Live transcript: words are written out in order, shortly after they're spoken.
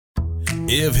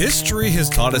If history has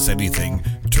taught us anything,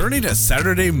 turning a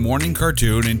Saturday morning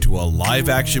cartoon into a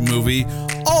live-action movie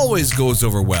always goes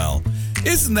over well.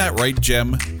 Isn't that right,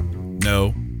 Jem?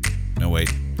 No, wait.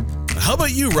 How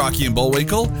about you, Rocky and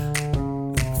Bullwinkle?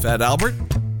 Fat Albert?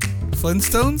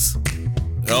 Flintstones?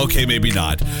 Okay, maybe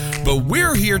not. But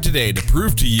we're here today to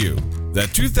prove to you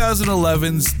that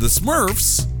 2011's The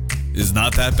Smurfs is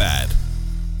not that bad.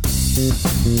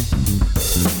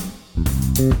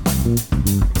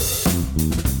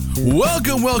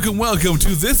 Welcome to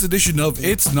this edition of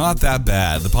It's Not That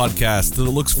Bad, the podcast that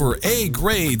looks for A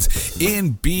grades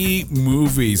in B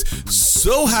movies.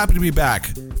 So happy to be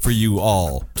back for you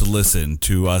all to listen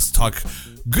to us talk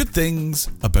good things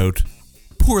about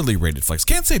poorly rated flicks.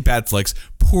 Can't say bad flicks,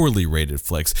 poorly rated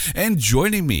flicks. And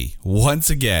joining me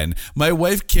once again, my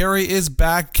wife Carrie is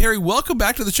back. Carrie, welcome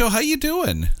back to the show. How you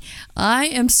doing? I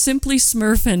am simply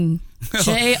smurfing.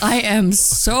 Jay, I am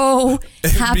so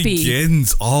happy. It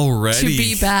begins already. To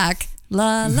be back.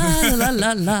 La, la, la,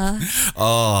 la, la.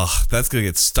 Oh, that's going to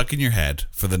get stuck in your head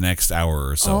for the next hour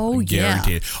or so. Oh,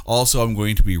 guaranteed. Yeah. Also, I'm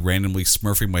going to be randomly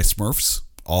smurfing my Smurfs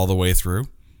all the way through.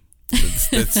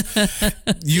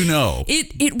 It's you know.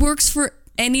 It works for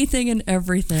anything and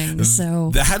everything.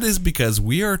 So that is because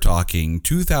we are talking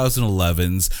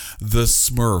 2011's The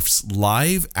Smurfs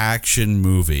live action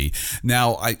movie.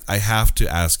 Now, I have to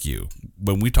ask you,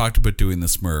 when we talked about doing The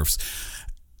Smurfs,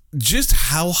 just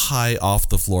how high off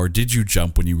the floor did you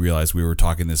jump when you realized we were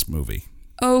talking this movie?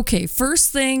 Okay,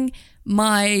 first thing,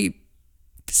 my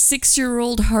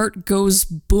 6-year-old heart goes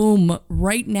boom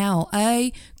right now.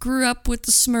 I grew up with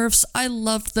the Smurfs. I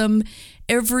loved them.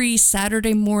 Every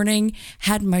Saturday morning,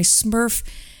 had my Smurf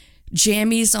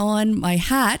jammies on, my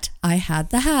hat. I had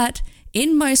the hat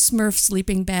in my Smurf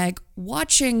sleeping bag,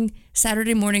 watching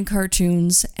Saturday morning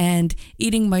cartoons and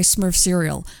eating my Smurf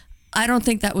cereal. I don't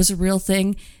think that was a real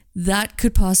thing. That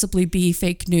could possibly be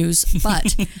fake news,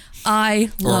 but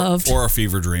I loved... Or a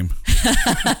fever dream.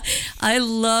 I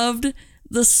loved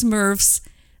the Smurfs.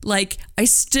 Like, I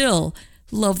still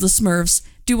love the Smurfs.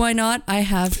 Do I not? I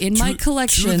have in my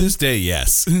collection. To this day,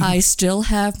 yes. I still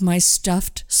have my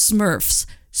stuffed Smurfs.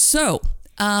 So,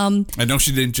 I know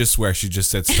she didn't just swear, she just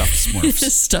said stuffed Smurfs.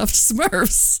 Stuffed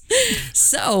Smurfs.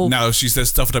 So. Now, if she says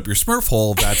stuff it up your Smurf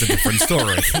hole, that's a different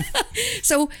story.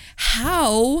 So,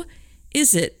 how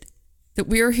is it that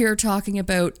we're here talking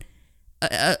about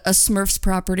a Smurfs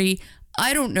property?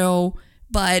 I don't know,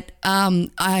 but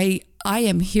I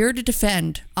am here to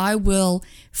defend. I will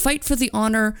fight for the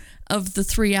honor of the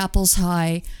Three Apples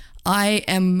High. I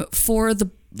am for the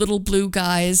little blue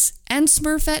guys and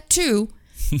Smurfette too.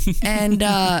 And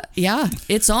yeah,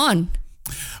 it's on.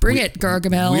 Bring it,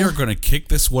 Gargamel. We are going to kick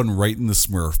this one right in the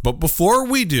Smurf. But before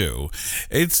we do,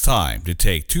 it's time to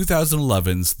take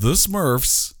 2011's The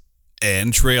Smurfs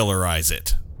and trailerize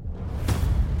it.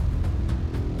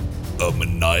 A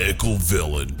maniacal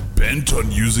villain bent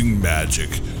on using magic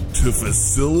to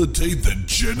facilitate the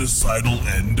genocidal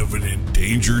end of an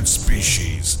endangered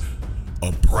species.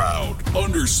 A proud,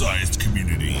 undersized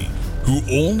community who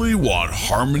only want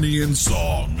harmony and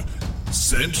song,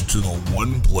 sent to the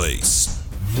one place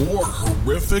more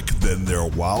horrific than their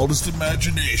wildest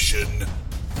imagination,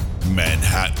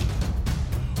 Manhattan.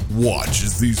 Watch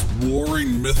as these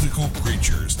warring mythical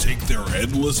creatures take their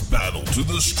endless battle to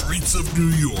the streets of New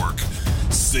York,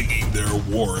 singing their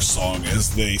war song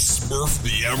as they smurf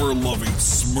the ever-loving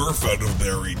Smurf out of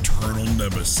their eternal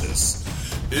nemesis.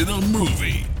 In a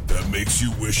movie that makes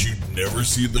you wish you'd never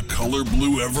see the color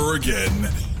blue ever again,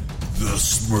 The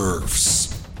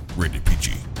Smurfs. Rated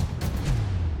PG.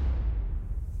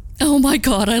 Oh my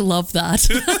God, I love that.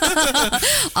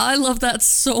 I love that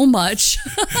so much.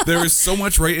 There is so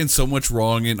much right and so much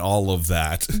wrong in all of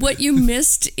that. What you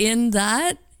missed in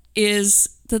that is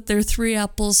that they're 3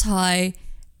 apples high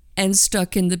and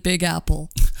stuck in the Big Apple.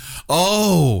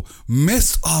 Oh,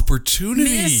 missed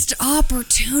opportunity. Missed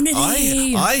opportunity.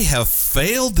 I have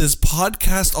failed this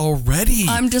podcast already.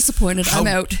 I'm disappointed. I'm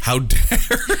out. How dare.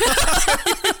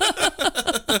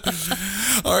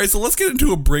 All right, so let's get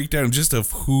into a breakdown just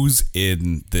of who's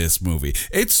in this movie.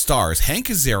 It stars Hank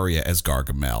Azaria as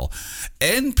Gargamel,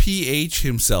 NPH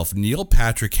himself, Neil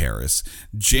Patrick Harris,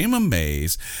 Jayma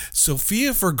Mays,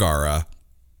 Sofia Vergara,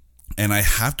 and I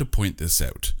have to point this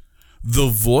out. The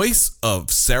voice of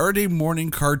Saturday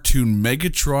morning cartoon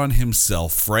Megatron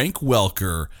himself, Frank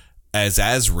Welker, as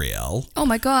Azrael. Oh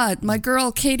my God, my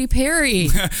girl Katy Perry.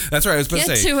 That's right, I was about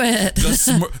to say. Get to it.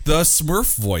 The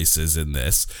Smurf voices in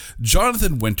this.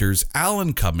 Jonathan Winters,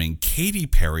 Alan Cumming, Katy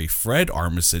Perry, Fred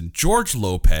Armisen, George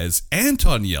Lopez,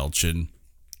 Anton Yelchin,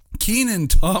 Kenan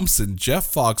Thompson, Jeff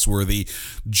Foxworthy,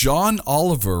 John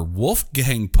Oliver,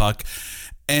 Wolfgang Puck,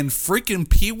 and freaking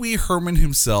Pee Wee Herman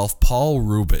himself, Paul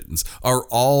Rubens, are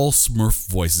all Smurf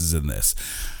voices in this.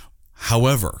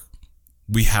 However,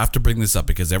 we have to bring this up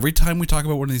because every time we talk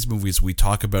about one of these movies, we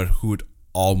talk about who it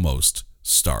almost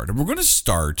starred. And we're going to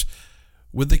start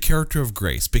with the character of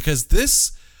Grace, because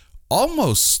this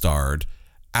almost starred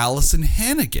Allison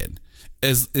Hannigan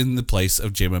as in the place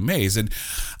of Jayma Mays. And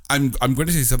I'm going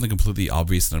to say something completely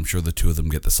obvious, and I'm sure the two of them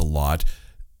get this a lot.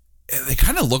 They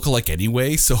kind of look alike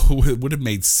anyway, so it would have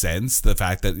made sense, the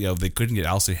fact that, they couldn't get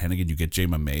Allison Hannigan, you get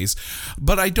Jayma Mays.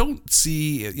 But I don't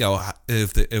see,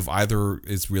 if either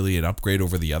is really an upgrade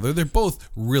over the other. They're both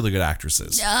really good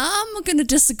actresses. I'm going to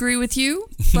disagree with you,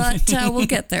 but we'll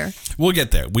get there. We'll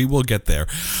get there. We will get there.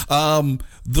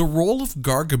 The role of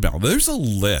Gargamel. There's a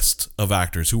list of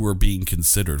actors who were being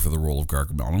considered for the role of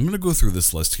Gargamel. I'm going to go through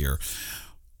this list here.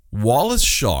 Wallace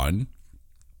Shawn,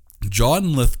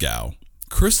 John Lithgow,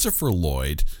 Christopher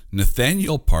Lloyd,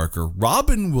 Nathaniel Parker,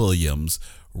 Robin Williams,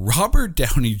 Robert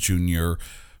Downey Jr.,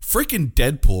 freaking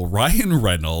Deadpool, Ryan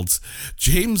Reynolds,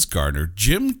 James Garner,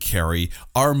 Jim Carrey,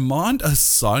 Armand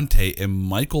Assante, and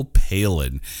Michael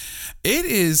Palin. It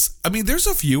is, there's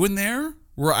a few in there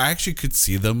where I actually could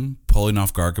see them pulling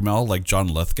off Gargamel, like John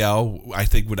Lithgow, I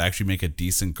think would actually make a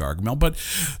decent Gargamel. But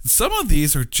some of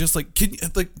these are just like,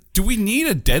 do we need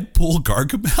a Deadpool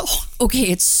Gargamel?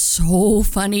 Okay, it's so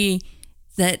funny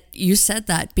that you said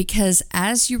that, because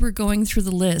as you were going through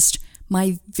the list,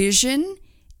 my vision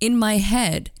in my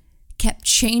head kept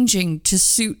changing to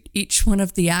suit each one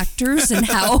of the actors and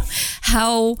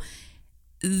how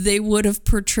they would have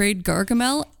portrayed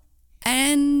Gargamel.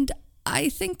 And I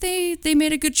think they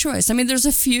made a good choice. There's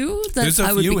a few that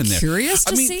I would be curious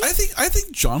to see. I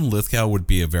think John Lithgow would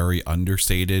be a very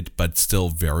understated but still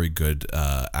very good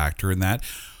actor in that.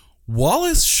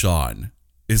 Wallace Shawn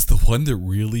is the one that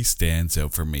really stands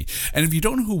out for me. And if you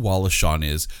don't know who Wallace Shawn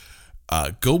is,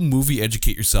 go movie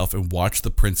educate yourself and watch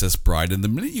The Princess Bride. And the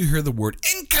minute you hear the word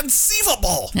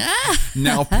inconceivable,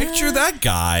 now picture that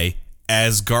guy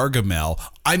as Gargamel.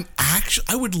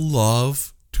 I would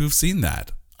love to have seen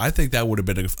that. I think that would have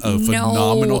been a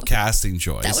phenomenal casting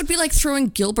choice. That would be like throwing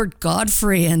Gilbert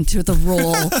Godfrey into the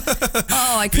role.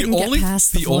 I couldn't get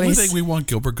past the voice. The only thing we want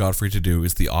Gilbert Godfrey to do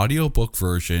is the audiobook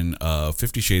version of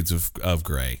 50 Shades of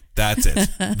Grey. That's it.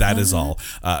 That is all.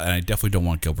 And I definitely don't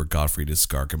want Gilbert Godfrey to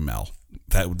Gargamel.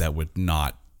 That would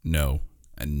not, no.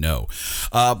 And no.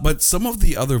 But some of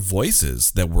the other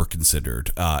voices that were considered,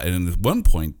 and at one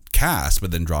point cast, but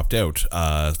then dropped out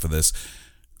for this,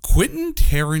 Quentin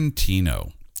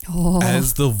Tarantino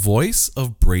as the voice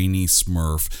of Brainy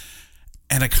Smurf.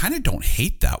 And I kind of don't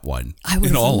hate that one,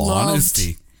 in all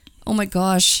honesty. Oh my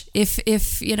gosh. If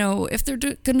they're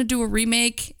going to do a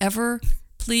remake ever,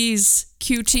 please,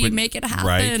 QT, make it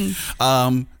happen.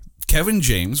 Right. Kevin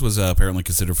James was apparently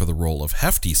considered for the role of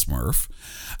Hefty Smurf.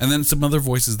 And then some other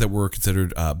voices that were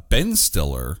considered, Ben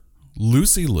Stiller,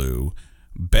 Lucy Liu,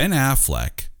 Ben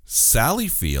Affleck, Sally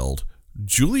Field,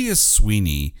 Julius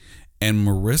Sweeney, and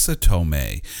Marissa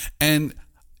Tomei. And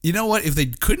you know what? If they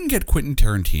couldn't get Quentin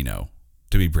Tarantino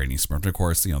to be Brainy Smurf, and of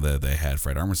course, they had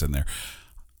Fred Armisen there,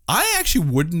 I actually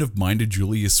wouldn't have minded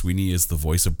Julius Sweeney as the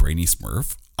voice of Brainy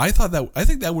Smurf. I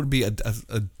think that would be a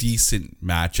decent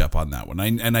matchup on that one.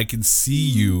 I can see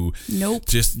you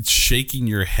just shaking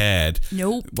your head.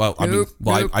 Nope. Well,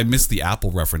 I missed the Apple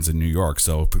reference in New York,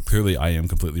 so clearly I am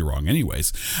completely wrong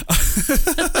anyways.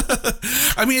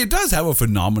 It does have a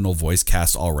phenomenal voice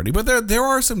cast already, but there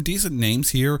are some decent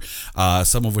names here,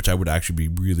 some of which I would actually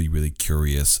be really, really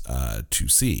curious to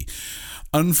see.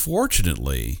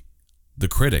 Unfortunately, the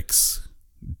critics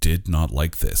did not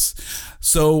like this.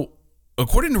 So,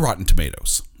 according to Rotten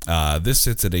Tomatoes, this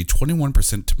sits at a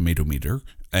 21% tomato meter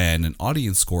and an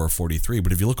audience score of 43.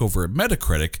 But if you look over at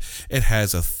Metacritic, it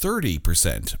has a 30%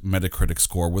 Metacritic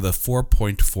score with a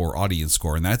 4.4 audience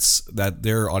score. And that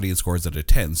their audience score is at a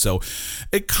 10. So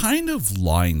it kind of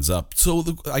lines up. So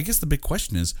I guess the big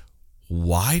question is,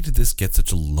 why did this get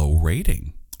such a low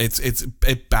rating?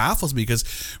 It baffles me because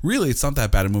really it's not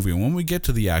that bad a movie. And when we get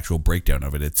to the actual breakdown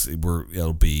of it,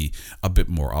 it'll be a bit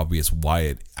more obvious why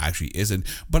it actually isn't.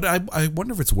 But I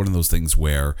wonder if it's one of those things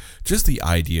where just the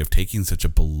idea of taking such a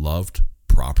beloved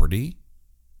property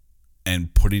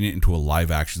and putting it into a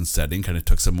live action setting kind of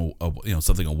took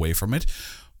something away from it.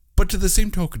 But to the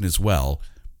same token as well,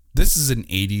 this is an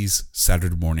 80s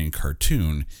Saturday morning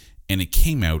cartoon and it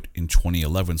came out in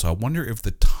 2011. So I wonder if the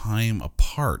time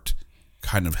apart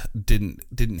kind of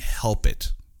didn't help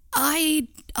it. I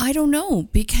don't know,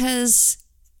 because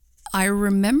I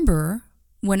remember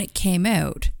when it came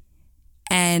out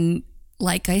and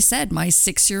like I said, my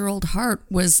 6-year-old heart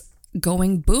was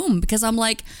going boom because I'm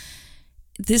like,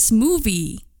 this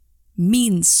movie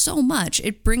means so much.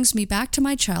 It brings me back to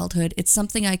my childhood. It's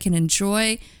something I can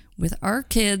enjoy with our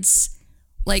kids.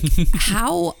 Like,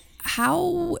 how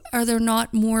are there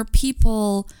not more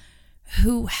people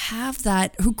who have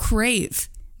that, who crave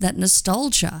that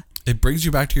nostalgia? It brings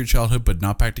you back to your childhood, but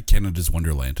not back to Canada's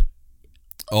Wonderland.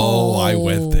 Oh, I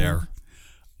went there.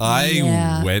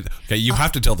 Okay, you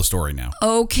have to tell the story now.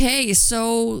 Okay,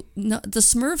 so no, the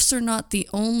Smurfs are not the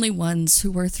only ones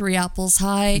who were 3 apples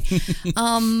high.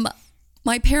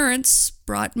 My parents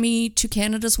brought me to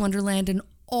Canada's Wonderland, and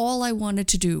all I wanted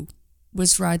to do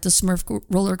was ride the Smurf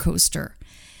roller coaster.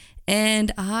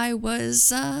 And I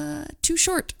was too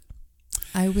short.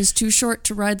 I was too short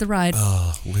to ride the ride.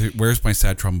 Where's my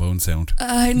sad trombone sound?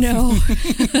 I know.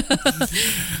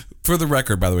 For the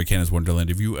record, by the way, Canada's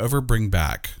Wonderland, if you ever bring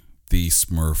back the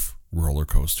Smurf roller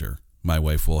coaster, my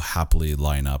wife will happily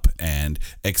line up and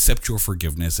accept your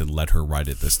forgiveness and let her ride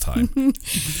it this time.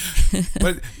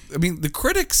 But, I mean, the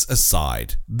critics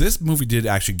aside, this movie did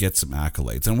actually get some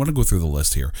accolades. And I want to go through the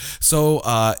list here. So,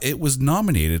 it was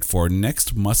nominated for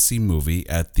Next Must-See Movie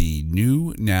at the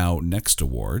New Now Next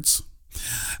Awards.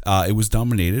 It was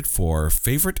nominated for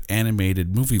Favorite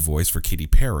Animated Movie Voice for Katy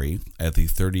Perry at the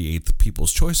 38th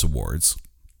People's Choice Awards.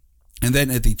 And then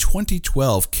at the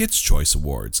 2012 Kids' Choice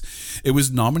Awards, it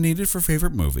was nominated for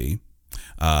Favorite Movie.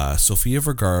 Sofia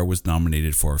Vergara was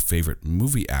nominated for Favorite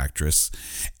Movie Actress.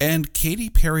 And Katy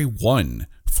Perry won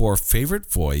for Favorite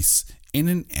Voice in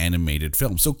an Animated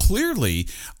Film. So clearly,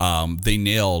 they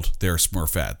nailed their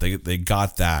Smurfette. They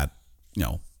got that,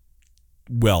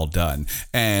 well done.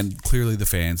 And clearly the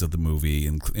fans of the movie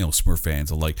and Smurf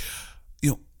fans are like,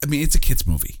 it's a kids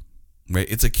movie, right?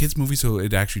 It's a kids movie, so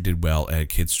it actually did well at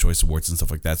Kids' Choice Awards and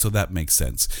stuff like that, so that makes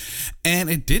sense. And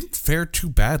it didn't fare too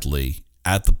badly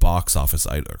at the box office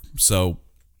either. So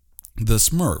the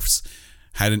Smurfs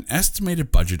had an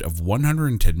estimated budget of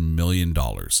 $110 million,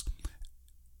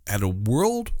 had a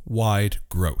worldwide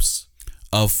gross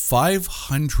of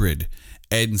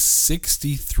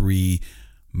 $563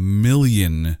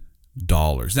 million.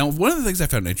 Now, one of the things I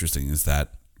found interesting is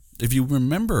that if you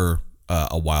remember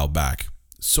a while back,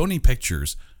 Sony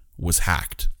Pictures was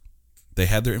hacked. They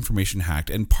had their information hacked,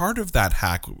 and part of that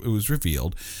hack, it was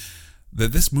revealed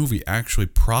that this movie actually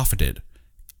profited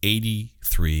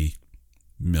 $83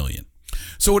 million.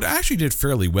 So it actually did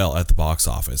fairly well at the box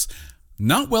office.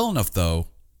 Not well enough, though,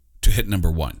 to hit number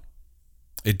 1.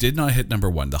 It did not hit number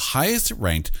 1. The highest it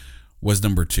ranked was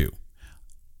number 2.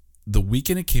 The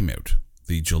weekend it came out,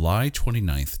 the July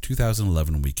 29th,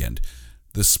 2011 weekend,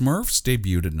 the Smurfs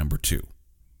debuted at number 2.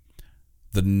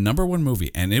 The number 1 movie,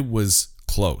 and it was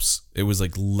close. It was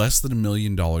like less than $1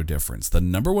 million difference. The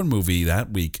number 1 movie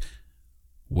that week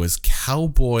was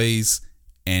Cowboys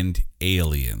and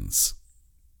Aliens.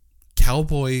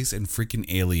 Cowboys and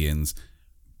freaking Aliens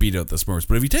beat out the Smurfs.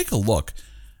 But if you take a look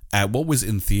at what was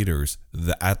in theaters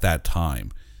at that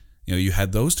time, you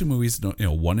had those 2 movies,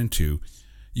 1 and 2.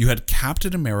 You had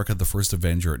Captain America: The First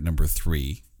Avenger at number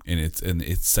 3 in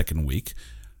its second week.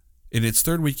 In its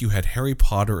third week, you had Harry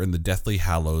Potter and the Deathly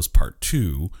Hallows Part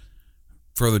 2.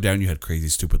 Further down, you had Crazy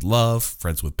Stupid Love,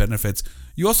 Friends with Benefits.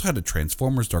 You also had a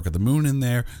Transformers: Dark of the Moon in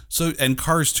there. And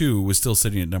Cars 2 was still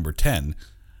sitting at number 10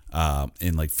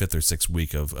 in like 5th or 6th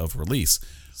week of release.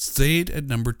 Stayed at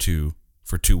number 2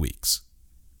 for 2 weeks.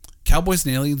 Cowboys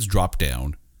and Aliens dropped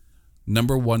down.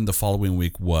 Number 1 the following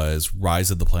week was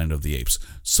Rise of the Planet of the Apes.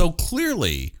 So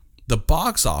clearly, the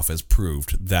box office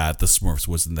proved that the Smurfs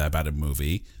wasn't that bad a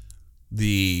movie.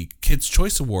 The Kids'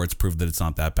 Choice Awards proved that it's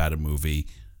not that bad a movie.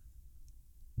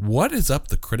 What is up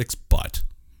the critics' butt?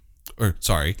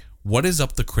 What is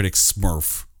up the critics'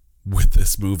 Smurf with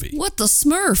this movie? What the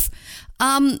Smurf?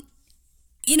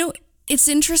 It's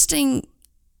interesting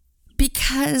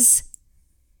because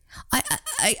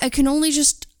I can only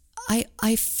just...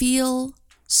 I feel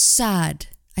sad.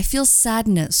 I feel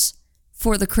sadness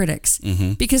for the critics.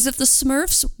 Mm-hmm. Because if the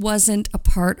Smurfs wasn't a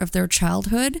part of their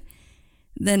childhood,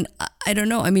 then I don't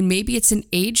know. I mean, maybe it's an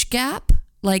age gap.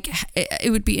 Like,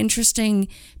 it would be interesting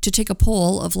to take a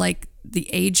poll of like the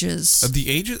ages. Of the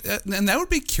ages, and that would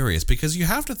be curious because you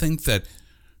have to think that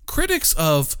critics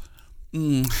of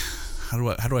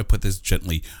how do I put this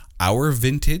gently? Our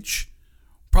vintage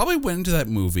probably went into that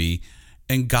movie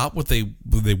and got what they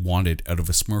wanted out of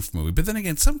a Smurf movie. But then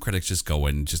again, some critics just go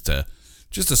in just to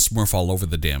Smurf all over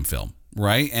the damn film,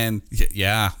 right? And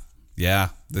yeah,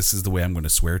 this is the way I'm going to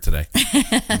swear today,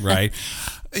 right?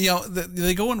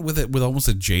 They go in with it with almost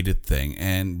a jaded thing,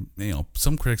 and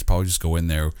some critics probably just go in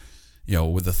there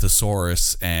with a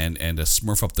thesaurus and a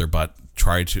Smurf up their butt,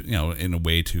 try to, in a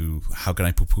way to, how can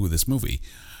I poo-poo this movie?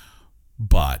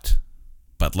 But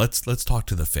let's talk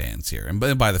to the fans here. And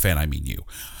by the fan, I mean you.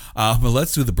 But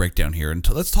let's do the breakdown here. And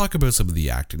let's talk about some of the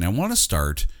acting. I want to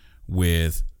start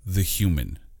with the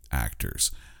human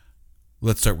actors.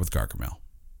 Let's start with Gargamel.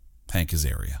 Hank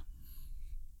Azaria.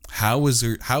 How was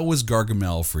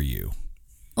Gargamel for you?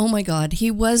 Oh my God,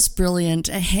 he was brilliant.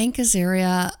 Hank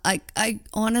Azaria, I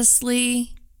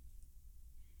honestly,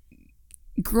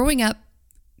 growing up,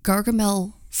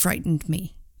 Gargamel frightened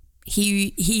me.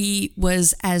 He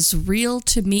was as real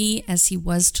to me as he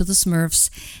was to the Smurfs.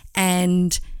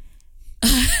 And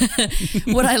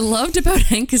what I loved about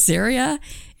Hank Azaria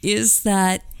is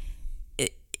that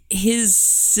his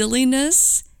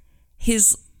silliness,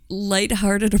 his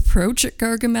lighthearted approach at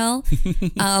Gargamel,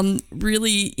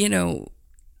 really,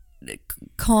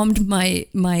 calmed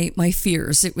my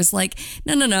fears. It was like,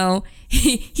 no,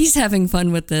 he's having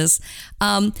fun with this.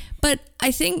 But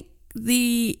I think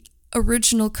the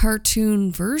original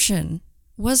cartoon version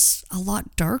was a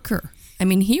lot darker. I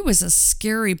mean, he was a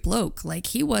scary bloke. Like,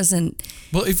 he wasn't.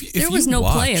 Well, if there was no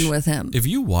playing with him. If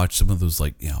you watch some of those,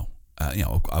 like,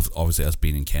 obviously us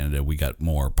being in Canada, we got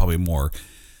probably more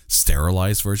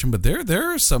sterilized version, but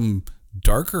there are some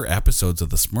darker episodes of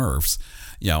the Smurfs,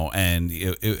 and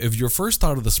if your first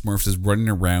thought of the Smurfs is running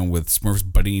around with Smurfs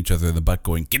butting each other in the butt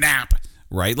going "Gnap,"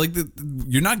 right? Like,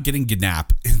 you're not getting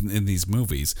Gnap in these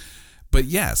movies. But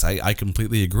yes, I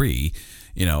completely agree.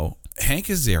 Hank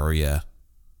Azaria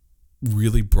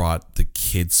really brought the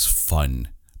kids' fun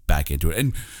back into it.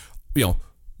 And,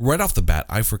 right off the bat,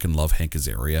 I freaking love Hank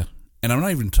Azaria. And I'm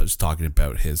not even just talking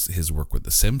about his work with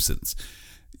The Simpsons.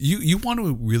 You want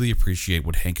to really appreciate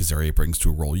what Hank Azaria brings to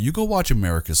a role. You go watch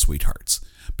America's Sweethearts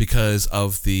because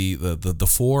of the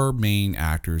four main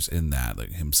actors in that,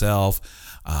 like himself,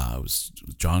 it was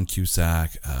John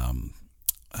Cusack,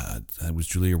 it was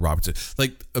Julia Roberts.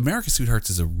 Like, America's Sweethearts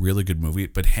is a really good movie,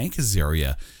 but Hank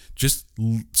Azaria just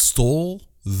stole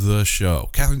the show.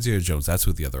 Catherine Zeta-Jones, that's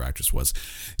who the other actress was,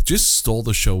 just stole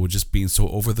the show with just being so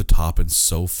over the top and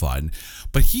so fun.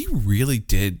 But he really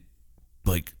did,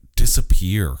 like,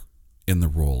 disappear in the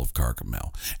role of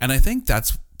Gargamel. And I think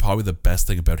that's probably the best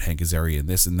thing about Hank Azaria in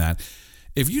this, in that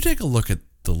if you take a look at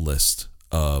the list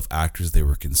of actors they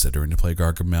were considering to play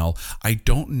Gargamel, I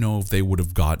don't know if they would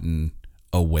have gotten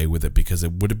away with it, because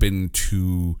it would have been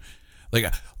too, like,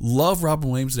 I love Robin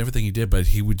Williams and everything he did, but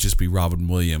he would just be Robin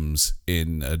Williams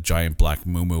in a giant black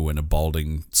muumuu and a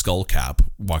balding skull cap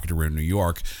walking around New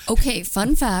York. Okay,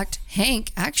 fun fact,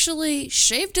 Hank actually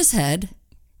shaved his head.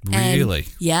 Really?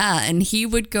 And he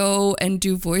would go and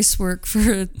do voice work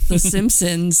for The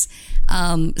Simpsons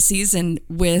season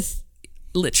with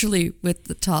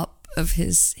the top of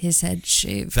his head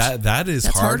shaved. That's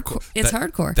hardcore. It's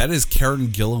hardcore. That is Karen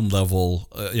Gillan level,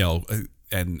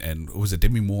 and was it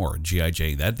Demi Moore, G.I.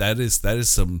 Jane? That is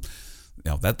some,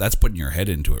 that's putting your head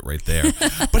into it right there.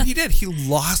 But he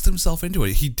lost himself into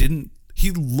it.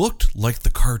 He looked like the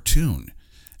cartoon.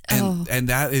 And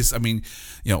that is, I mean,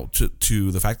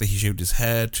 to the fact that he shaved his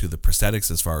head, to the prosthetics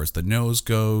as far as the nose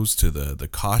goes, to the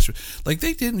costume, like,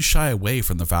 they didn't shy away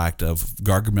from the fact of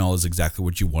Gargamel is exactly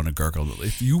what you want a Gargamel.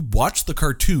 If you watch the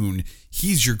cartoon,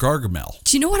 he's your Gargamel.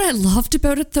 Do you know what I loved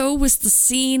about it, though, was the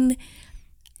scene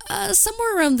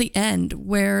somewhere around the end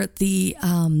where the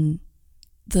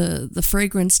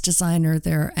fragrance designer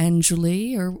there,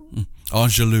 Angelou.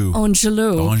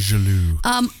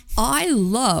 I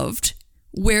loved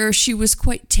where she was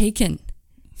quite taken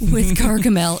with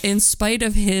Gargamel in spite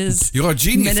of his You're a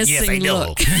genius. menacing Yes, I know.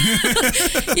 look.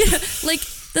 Like,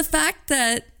 the fact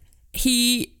that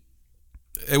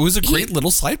it was a great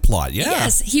little side plot. Yeah.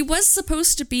 Yes, he was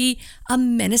supposed to be a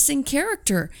menacing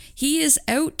character. He is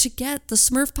out to get the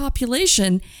Smurf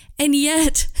population, and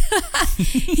yet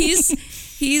he's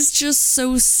just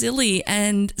so silly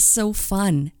and so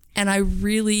fun. And I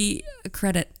really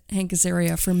credit Hank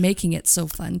Azaria for making it so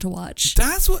fun to watch.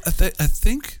 That's what I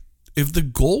think. If the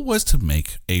goal was to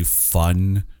make a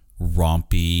fun,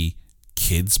 rompy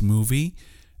kids movie,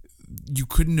 you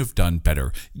couldn't have done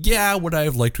better. Yeah, would I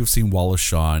have liked to have seen Wallace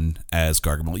Shawn as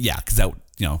Gargamel? Yeah, because that,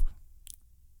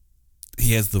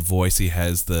 he has the voice, he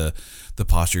has the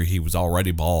posture. He was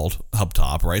already bald up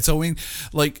top, right? So, I mean,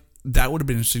 like, that would have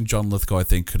been interesting. John Lithgow, I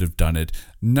think, could have done it.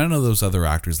 None of those other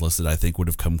actors listed, I think, would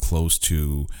have come close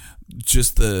to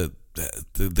just the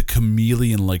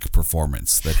chameleon-like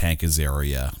performance that Hank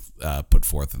Azaria put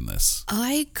forth in this.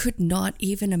 I could not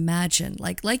even imagine.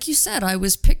 Like you said, I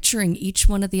was picturing each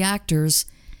one of the actors,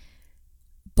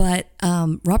 but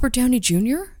Robert Downey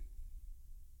Jr.?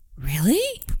 Really?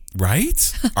 Right?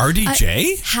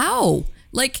 RDJ? How?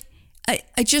 Like,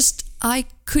 I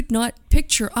could not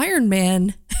picture Iron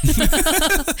Man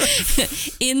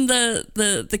in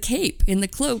the cape, in the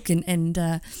cloak, and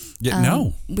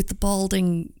no. with the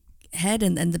balding head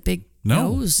and the big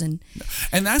nose. And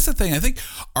that's the thing. I think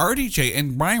RDJ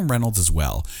and Ryan Reynolds as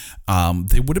well,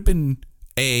 they would have been,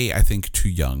 I think, too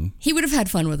young. He would have had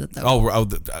fun with it, though. Oh,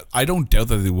 I don't doubt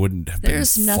that they wouldn't have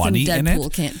There's been nothing funny in Deadpool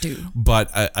it. can't do. But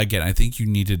again, I think you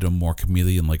needed a more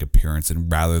chameleon-like appearance,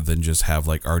 and rather than just have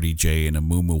like RDJ and a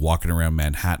Moo walking around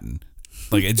Manhattan,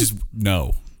 like it just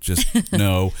no.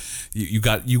 You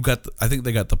got. I think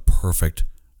they got the perfect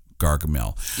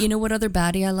Gargamel. You know what other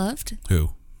baddie I loved?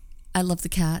 Who? I love the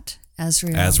cat.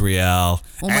 Azrael.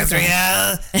 Oh my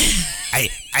Azrael,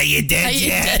 are you dead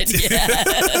yet?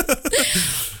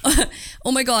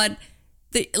 Oh my God.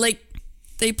 They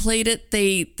played it.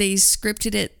 They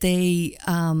scripted it.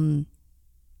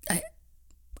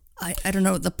 I don't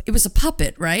know. It was a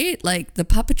puppet, right? Like the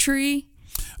puppetry.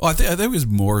 Well, I think it was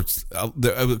more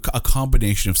a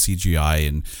combination of CGI,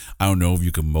 and I don't know if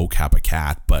you can mocap a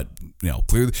cat, but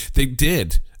clearly they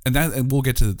did, and we'll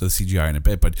get to the CGI in a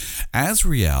bit. But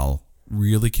Azrael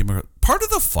really came across. Part of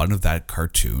the fun of that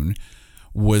cartoon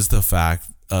was the fact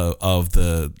of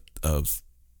the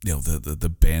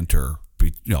banter,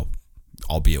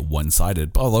 albeit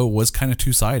one-sided, although it was kind of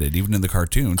two-sided, even in the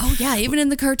cartoon. Oh yeah, even in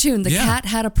the cartoon, the cat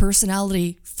had a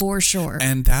personality for sure.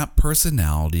 And that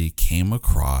personality came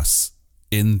across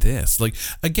in this. Like,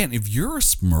 again, if you're a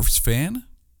Smurfs fan,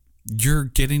 you're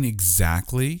getting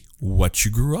exactly what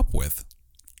you grew up with.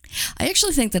 I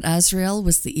actually think that Azrael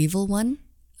was the evil one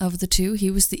of the two.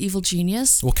 He was the evil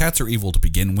genius. Well, cats are evil to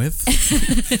begin with.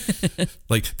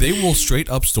 Like, they will straight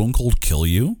up stone cold kill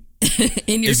you.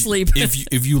 In your sleep.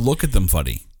 if you look at them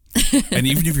funny. And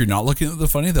even if you're not looking at them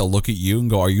funny, they'll look at you and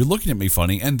go, "Are you looking at me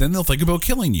funny?" And then they'll think about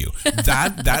killing you.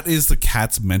 That is the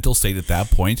cat's mental state at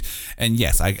that point. And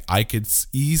yes, I could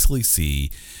easily see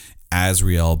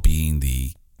Azrael being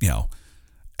the, and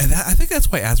I think that's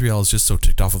why Azrael is just so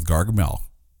ticked off with Gargamel,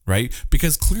 right?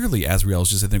 Because clearly Azrael is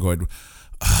just sitting there going,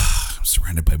 I'm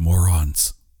surrounded by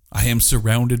morons. I am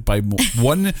surrounded by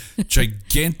one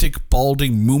gigantic,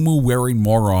 balding, moo-moo-wearing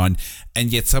moron,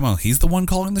 and yet somehow he's the one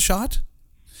calling the shot?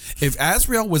 If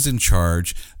Azrael was in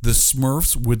charge, the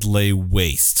Smurfs would lay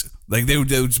waste. Like, they would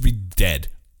just be dead.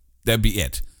 That'd be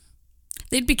it.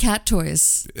 They'd be cat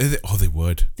toys. Oh, they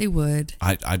would. They would.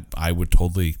 I would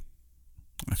totally...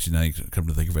 Actually, now you come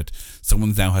to think of it,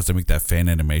 someone now has to make that fan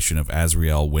animation of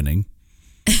Azrael winning.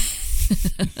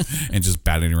 And just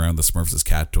batting around the Smurfs as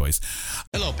cat toys.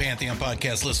 Hello, Pantheon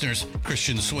Podcast listeners.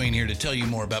 Christian Swain here to tell you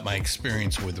more about my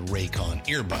experience with Raycon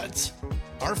earbuds.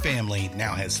 Our family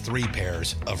now has 3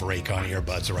 pairs of Raycon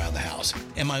earbuds around the house,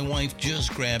 and my wife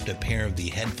just grabbed a pair of the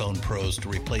Headphone Pros to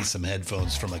replace some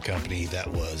headphones from a company that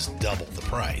was double the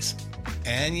price.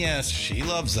 And yes, she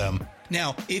loves them.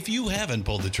 Now, if you haven't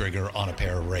pulled the trigger on a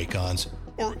pair of Raycons,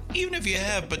 or even if you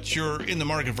have, but you're in the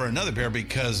market for another pair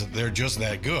because they're just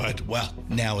that good, well,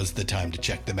 now is the time to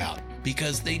check them out,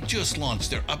 because they just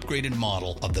launched their upgraded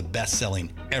model of the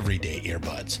best-selling everyday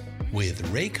earbuds. With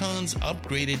Raycon's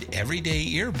upgraded everyday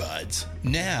earbuds,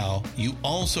 now you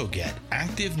also get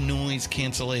active noise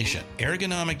cancellation,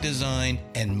 ergonomic design,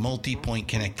 and multi-point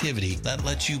connectivity that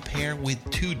lets you pair with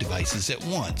 2 devices at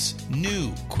once.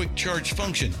 New quick charge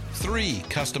function, 3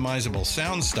 customizable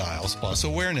sound styles, plus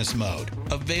awareness mode.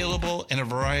 Available in a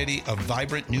variety of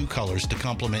vibrant new colors to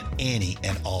complement any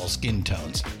and all skin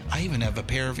tones. I even have a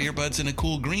pair of earbuds in a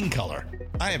cool green color.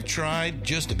 I have tried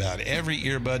just about every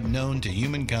earbud known to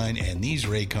humankind, and these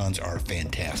Raycons are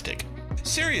fantastic.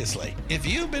 Seriously, if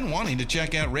you've been wanting to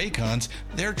check out Raycons,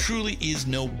 there truly is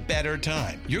no better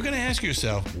time. You're going to ask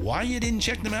yourself why you didn't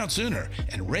check them out sooner,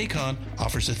 and Raycon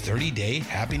offers a 30-day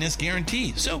happiness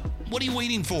guarantee. So what are you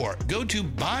waiting for? Go to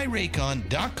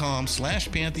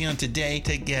buyraycon.com/Pantheon today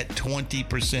to get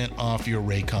 20% off your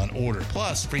Raycon order,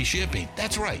 plus free shipping.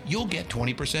 That's right, you'll get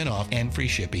 20% off and free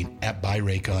shipping at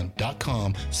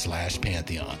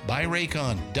buyraycon.com/Pantheon.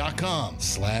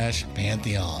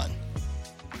 buyraycon.com/Pantheon.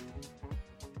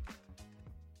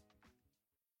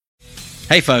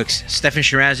 Hey folks, Stefan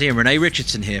Shirazi and Renee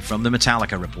Richardson here from the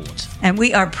Metallica Report. And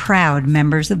we are proud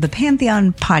members of the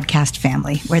Pantheon podcast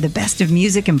family, where the best of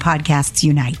music and podcasts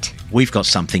unite. We've got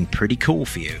something pretty cool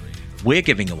for you. We're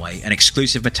giving away an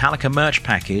exclusive Metallica merch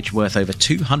package worth over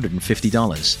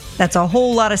 $250. That's a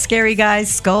whole lot of Scary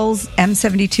Guys, Skulls,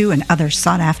 M72, and other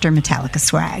sought-after Metallica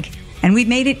swag. And we've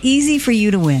made it easy for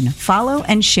you to win. Follow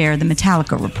and share the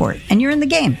Metallica Report, and you're in the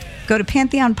game. Go to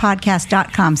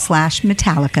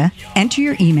pantheonpodcast.com/Metallica, enter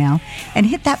your email, and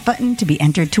hit that button to be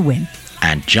entered to win.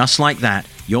 And just like that,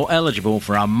 you're eligible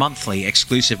for our monthly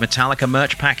exclusive Metallica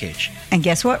merch package. And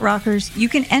guess what, rockers? You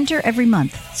can enter every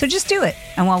month, so just do it.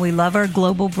 And while we love our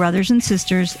global brothers and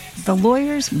sisters, the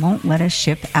lawyers won't let us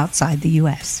ship outside the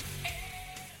U.S.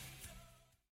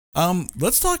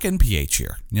 Let's talk NPH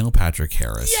here. Neil Patrick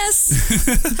Harris. Yes.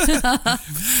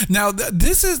 Now,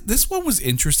 this one was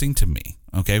interesting to me,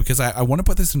 okay? Because I want to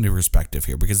put this into perspective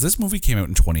here, because this movie came out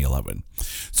in 2011.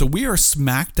 So we are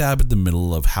smack dab in the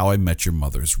middle of How I Met Your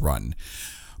Mother's run.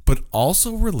 But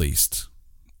also released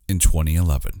in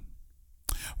 2011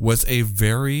 was a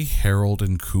very Harold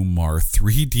and Kumar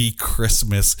 3D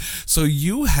Christmas. So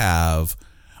you have,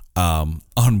 on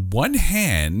one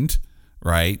hand,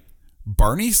 right,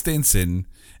 Barney Stinson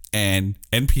and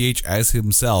NPH as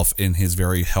himself in his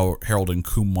very Harold and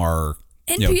Kumar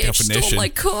NPH definition. stole my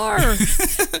car.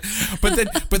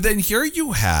 but then here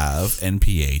you have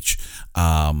NPH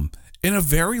in a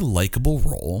very likable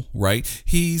role, right?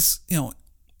 He's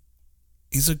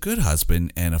a good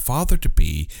husband and a father to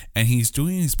be, and he's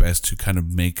doing his best to kind of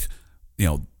make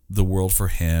the world for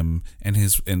him and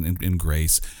his and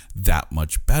Grace that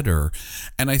much better.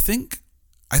 And I think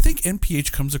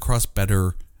NPH comes across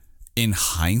better in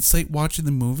hindsight watching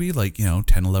the movie, 10,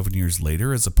 11 years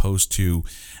later, as opposed to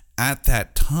at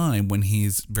that time when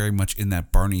he's very much in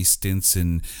that Barney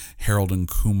Stinson, Harold and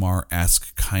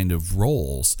Kumar-esque kind of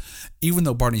roles. Even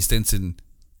though Barney Stinson,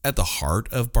 at the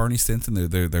heart of Barney Stinson,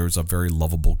 there's a very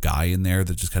lovable guy in there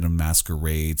that just kind of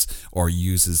masquerades or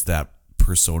uses that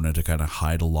persona to kind of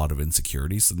hide a lot of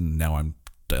insecurities. And now I'm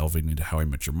delving into How I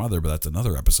Met Your Mother, but that's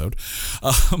another episode.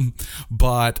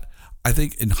 But I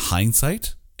think in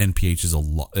hindsight, NPH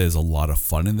is a lot of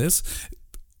fun in this.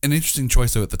 An interesting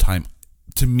choice though at the time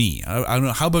to me. I don't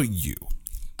know. How about you?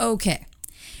 Okay.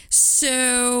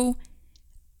 So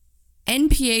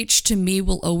NPH to me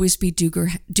will always be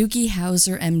Doogie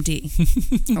Howser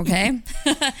MD. Okay?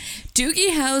 Doogie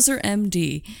Howser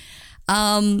MD.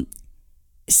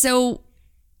 So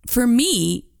for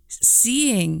me,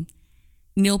 seeing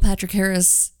Neil Patrick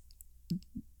Harris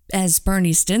as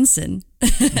Barney Stinson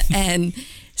and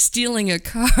stealing a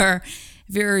car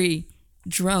very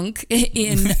drunk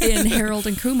in Harold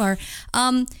and Kumar,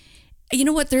 you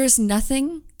know what? There is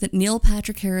nothing that Neil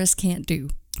Patrick Harris can't do.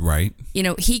 Right.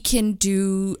 He can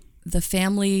do the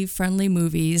family-friendly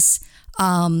movies.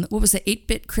 What was it?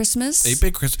 8-Bit Christmas?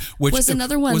 8-Bit Christmas, which was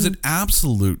another one. Was an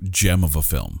absolute gem of a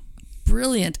film.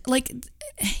 Brilliant.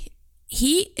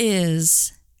 He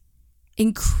is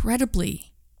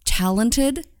incredibly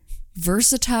talented,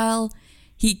 versatile.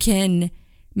 He can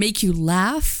make you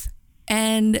laugh,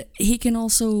 and he can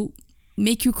also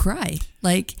make you cry.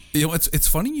 It's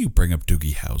funny you bring up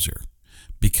Doogie Howser,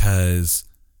 because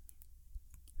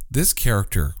this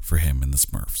character for him in the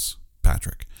Smurfs,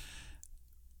 Patrick,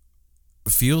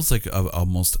 feels like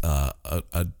almost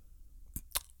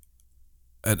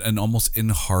an almost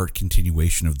in-heart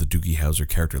continuation of the Doogie Howser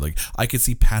character. I could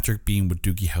see Patrick being what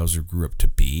Doogie Howser grew up to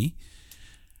be.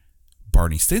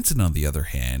 Barney Stinson, on the other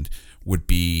hand, would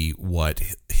be what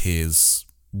his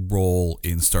role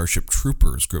in Starship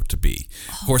Troopers grew up to be.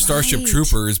 Of course, Starship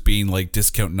Troopers being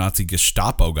discount Nazi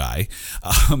Gestapo guy.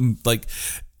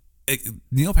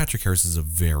 Neil Patrick Harris is a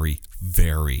very,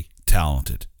 very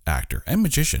talented actor and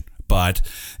magician, but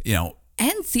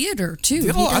and theater too.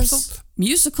 He does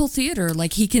musical theater.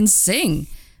 He can sing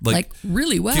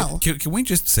really well. Can we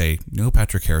just say, Neil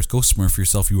Patrick Harris, go Smurf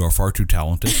yourself. You are far too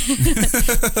talented.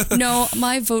 No,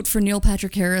 my vote for Neil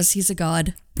Patrick Harris. He's a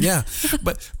god. Yeah,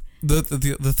 but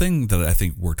the thing that I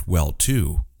think worked well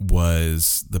too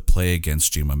was the play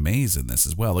against Jema Mays in this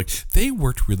as well. They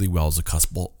worked really well as a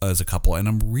couple, and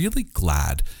I'm really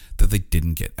glad that they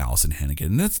didn't get Allison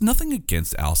Hannigan. And that's nothing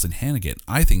against Allison Hannigan.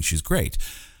 I think she's great.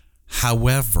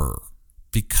 However,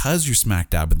 because you're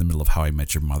smack dab in the middle of How I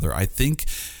Met Your Mother, I think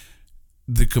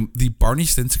the Barney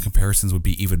Stinson comparisons would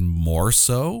be even more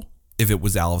so if it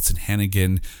was Allison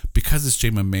Hannigan. Because it's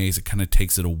Jema Mays, it kind of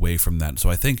takes it away from that. So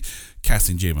I think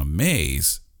casting Jema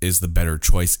Mays is the better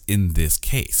choice in this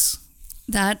case.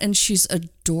 That, and she's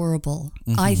adorable.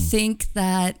 Mm-hmm. I think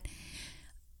that,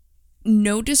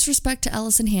 no disrespect to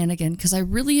Allison Hannigan, because I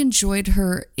really enjoyed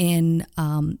her in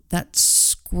that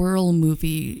squirrel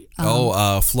movie.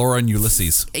 Flora and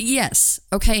Ulysses. Yes.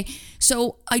 Okay.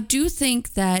 So I do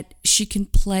think that she can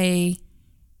play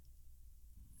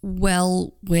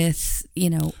well with,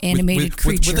 animated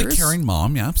creatures. With a caring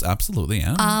mom. Yeah, absolutely.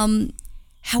 Yeah.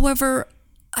 However,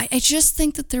 I just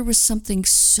think that there was something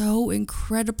so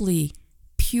incredibly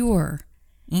pure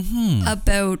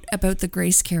about the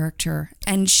Grace character.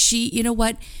 And she, you know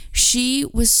what? She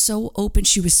was so open.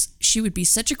 She would be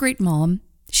such a great mom.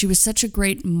 She was such a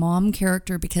great mom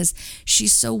character because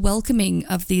she's so welcoming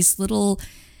of these little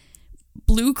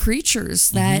blue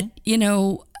creatures that, you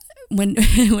know, when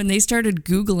they started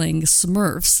Googling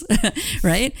Smurfs,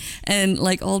 right? And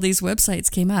like all these websites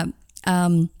came up,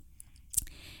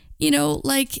 you know,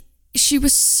 like she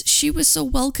was so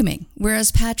welcoming,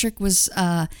 whereas Patrick was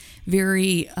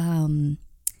very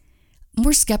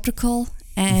more skeptical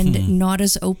and not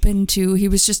as open to. He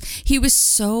was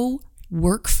so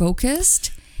work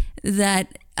focused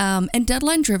that and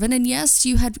deadline driven. And yes,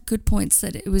 you had good points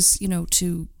that it was, you know,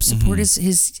 to support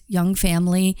his young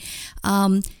family.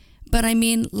 But I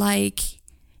mean, like,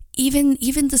 even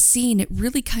the scene, it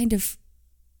really kind of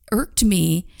irked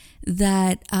me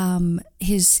that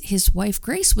his wife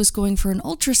Grace was going for an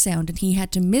ultrasound and he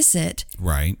had to miss it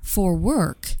for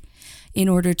work in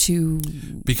order to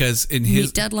because in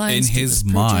his deadlines, in his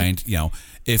mind, you know,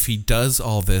 if he does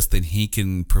all this, then he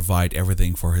can provide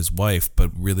everything for his wife.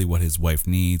 But really, what his wife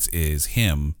needs is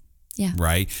him. Yeah.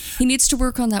 Right. He needs to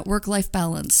work on that work-life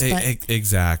balance. But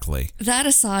exactly. That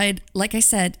aside, like I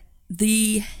said,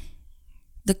 the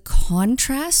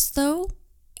contrast, though,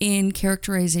 in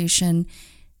characterization,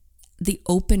 the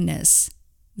openness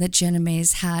that Jenna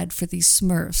Mays had for these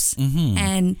Smurfs,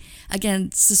 and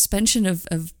again, suspension of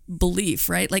belief,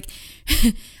 right? Like,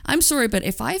 I'm sorry, but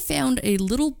if I found a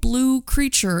little blue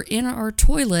creature in our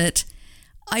toilet,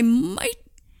 I might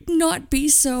not be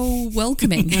so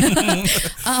welcoming.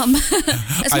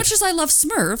 As much as I love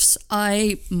Smurfs,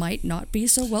 I might not be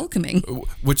so welcoming.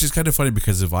 Which is kind of funny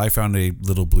because if I found a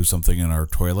little blue something in our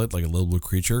toilet, like a little blue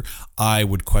creature, I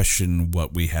would question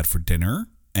what we had for dinner.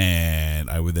 And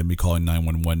I would then be calling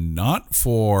 911, not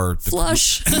for the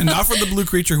flush, not for the blue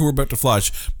creature who we're about to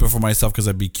flush, but for myself because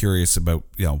I'd be curious about,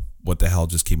 you know, what the hell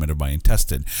just came out of my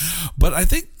intestine. But I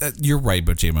think that you're right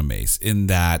about Jenna Mays in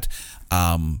that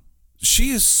she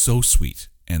is so sweet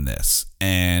in this,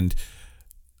 and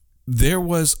there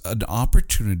was an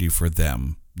opportunity for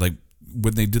them, like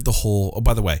when they did the whole. Oh,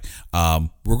 by the way,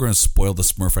 we're going to spoil the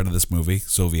Smurf out of this movie.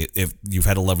 So if you've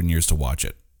had 11 years to watch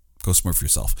it, go Smurf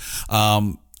yourself.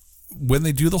 When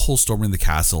they do the whole storming the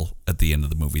castle at the end of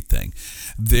the movie thing,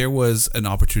 there was an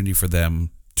opportunity for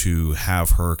them to have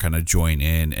her kind of join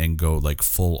in and go like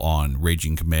full on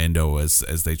raging commando as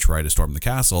they try to storm the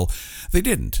castle. They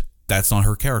didn't. That's not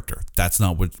her character. That's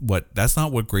not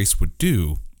what Grace would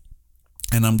do.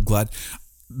 And I'm glad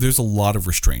there's a lot of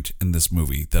restraint in this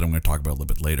movie that I'm going to talk about a little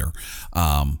bit later.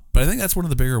 But I think that's one of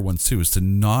the bigger ones too, is to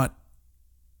not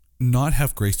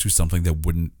have Grace do something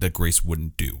that Grace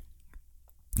wouldn't do.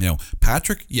 You know,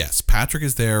 Patrick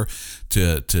is there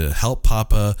to help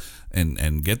Papa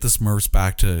and get the Smurfs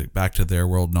back to their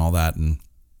world and all that, and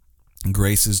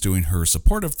Grace is doing her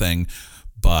supportive thing,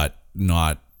 but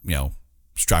not, you know,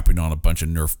 strapping on a bunch of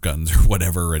Nerf guns or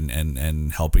whatever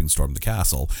and helping storm the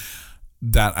castle.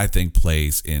 That I think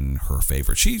plays in her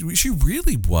favor. She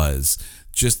really was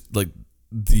just like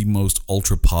the most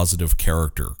ultra positive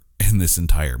character in this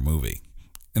entire movie.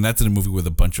 And that's in a movie with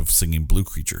a bunch of singing blue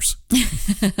creatures.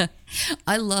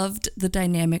 I loved the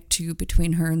dynamic too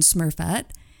between her and Smurfette.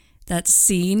 That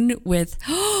scene with,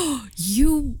 oh,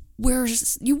 you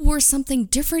wore something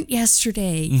different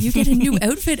yesterday. You get a new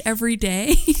outfit every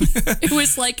day. It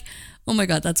was like, oh my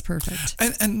God, that's perfect.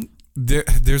 And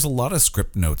there's a lot of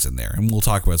script notes in there, and we'll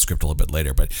talk about script a little bit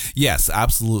later. But yes,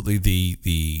 absolutely, the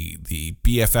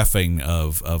BFFing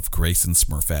of Grace and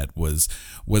Smurfette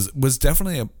was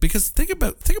definitely because think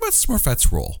about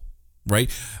Smurfette's role, right?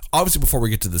 Obviously, before we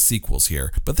get to the sequels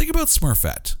here, but think about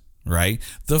Smurfette, right?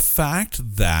 The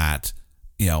fact that,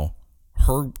 you know,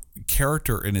 her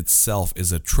character in itself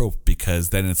is a trope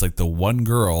because then it's like the one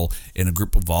girl in a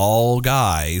group of all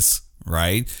guys,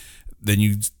 right? Then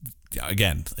you.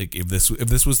 Again, like if this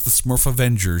was the Smurf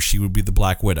Avengers, she would be the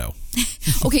Black Widow.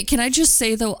 Okay, can I just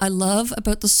say though, I love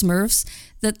about the Smurfs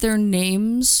that their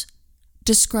names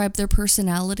describe their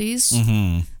personalities.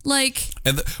 Like,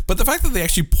 but the fact that they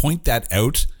actually point that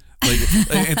out, like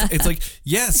it's like,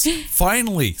 yes,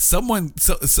 finally someone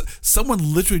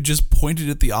literally just pointed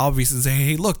at the obvious and say,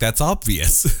 hey, look, that's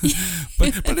obvious.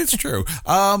 but it's true.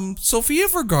 Sofia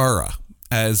Vergara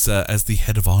as the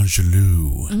head of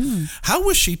Angelou. How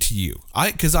was she to you?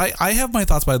 Because I have my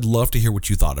thoughts, but I'd love to hear what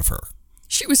you thought of her.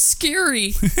 She was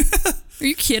scary. Are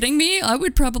you kidding me? I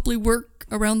would probably work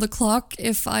around the clock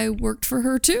if I worked for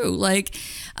her too. Like,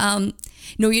 no,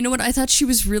 you know what? I thought she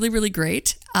was really, really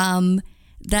great.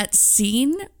 That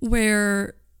scene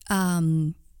where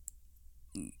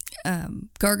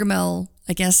Gargamel,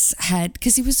 I guess, had,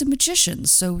 because he was a magician,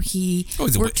 so he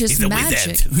worked his he's a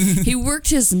magic. wizard. He worked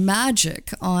his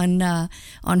magic on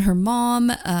her mom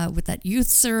with that youth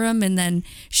serum, and then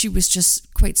she was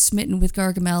just quite smitten with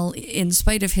Gargamel in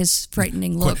spite of his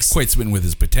frightening looks. Quite smitten with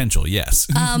his potential, yes.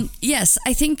 Yes,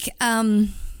 I think.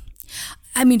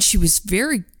 I mean, she was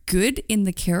very good in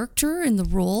the character, in the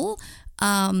role.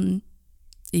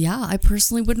 Yeah, I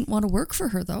personally wouldn't want to work for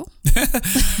her, though.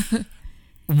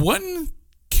 One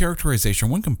characterization,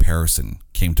 one comparison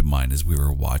came to mind as we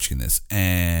were watching this,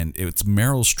 and it's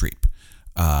Meryl Streep.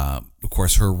 Of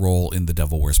course, her role in The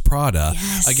Devil Wears Prada,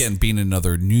 Yes. again, being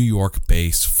another New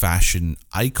York-based fashion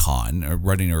icon,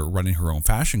 running her own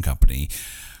fashion company.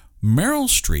 Meryl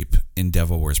Streep in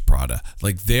Devil Wears Prada,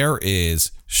 like, there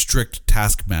is strict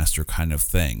taskmaster kind of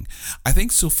thing. I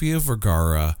think Sofia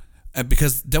Vergara,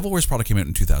 because Devil Wears Prada came out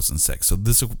in 2006, so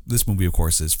this movie, of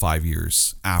course, is 5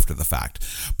 years after the fact.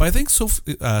 But I think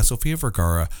Sofia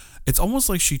Vergara, it's almost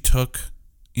like she took,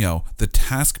 the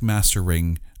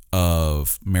taskmastering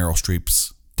of Meryl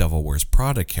Streep's Devil Wears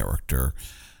Prada character,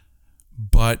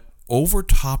 but over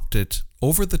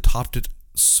the topped it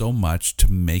so much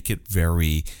to make it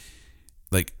very,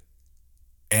 like,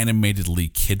 animatedly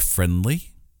kid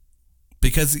friendly.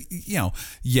 Because,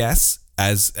 yes,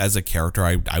 as a character,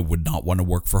 I would not want to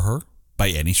work for her by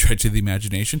any stretch of the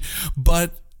imagination.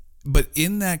 But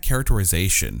in that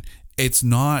characterization, it's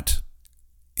not,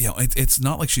 it's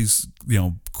not like she's,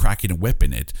 cracking a whip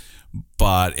in it,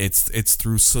 but it's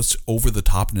through such over the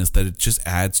topness that it just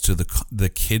adds to the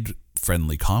kid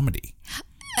friendly comedy.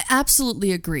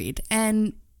 Absolutely agreed.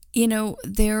 And,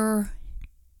 there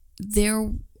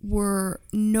were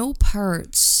no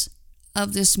parts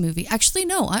of this movie. Actually,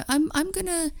 no, I'm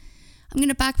gonna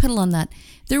backpedal on that.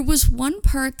 There was one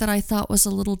part that I thought was a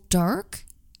little dark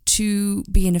to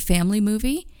be in a family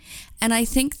movie, and I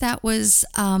think that was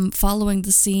following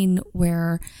the scene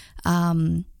where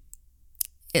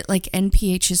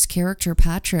NPH's character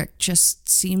Patrick just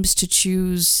seems to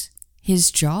choose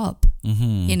his job,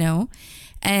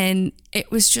 and it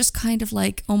was just kind of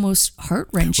like almost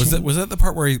heart-wrenching. Was that the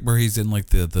part where he's in like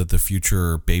the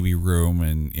future baby room,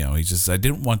 and he just, I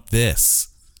didn't want this.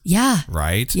 Yeah.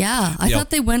 Right? Yeah. I thought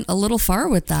they went a little far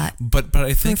with that. But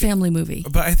I think for a family movie.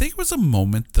 But I think it was a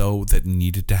moment though that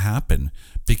needed to happen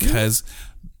because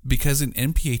in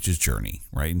NPH's journey,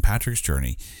 right, in Patrick's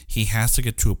journey, he has to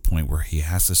get to a point where he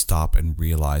has to stop and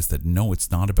realize that no, it's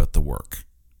not about the work.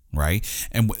 Right.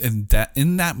 And that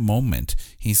in that moment,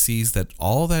 he sees that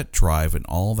all that drive and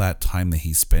all that time that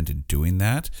he spent in doing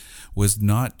that was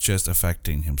not just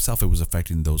affecting himself, it was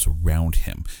affecting those around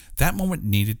him. That moment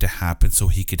needed to happen so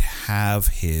he could have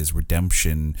his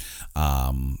redemption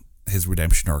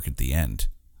arc at the end.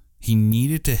 He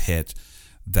needed to hit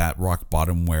that rock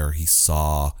bottom where he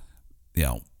saw,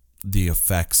 the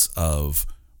effects of,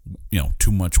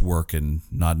 too much work and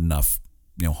not enough,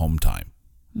 home time.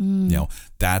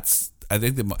 That's, I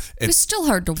think it was still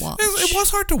hard to watch. It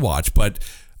was hard to watch, but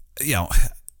he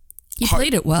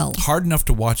played it well. Hard enough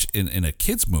to watch in a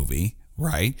kids movie,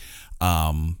 right?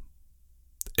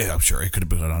 I'm sure it could have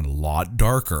been done a lot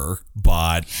darker,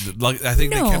 but I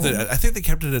think they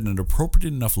kept it at an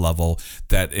appropriate enough level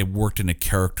that it worked in a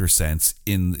character sense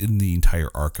in the entire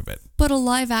arc of it. But a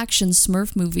live-action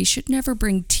Smurf movie should never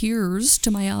bring tears to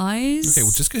my eyes. Okay,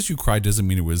 well, just because you cried doesn't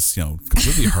mean it was,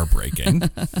 completely heartbreaking.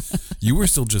 You were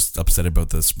still just upset about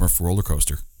the Smurf roller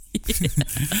coaster. Yeah.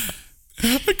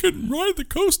 I couldn't ride the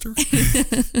coaster.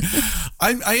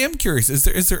 I am curious.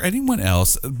 Is there anyone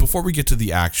else, before we get to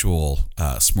the actual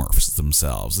Smurfs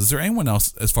themselves, is there anyone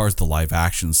else as far as the live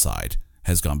action side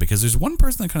has gone? Because there's one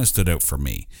person that kind of stood out for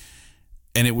me,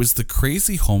 and it was the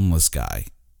crazy homeless guy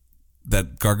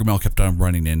that Gargamel kept on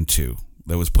running into,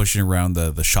 that was pushing around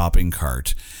the shopping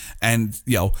cart, and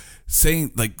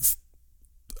saying, like,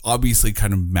 obviously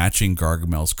kind of matching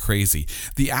Gargamel's crazy.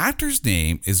 The actor's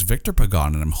name is Victor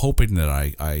Pagan, and I'm hoping that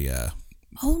I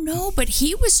Oh no, but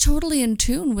he was totally in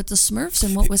tune with the Smurfs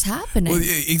and what was happening. Well,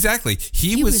 exactly.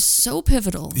 He was so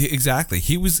pivotal. Exactly.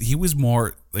 He was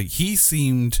more like, he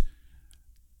seemed,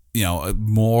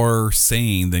 more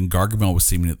sane than Gargamel was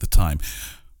seeming at the time.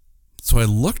 So I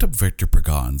looked up Victor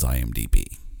Pagan's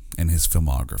IMDb and his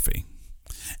filmography.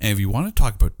 And if you want to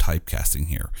talk about typecasting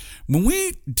here, when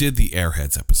we did the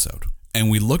Airheads episode and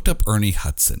we looked up Ernie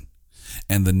Hudson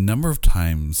and the number of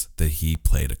times that he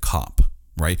played a cop,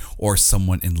 right, or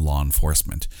someone in law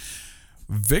enforcement,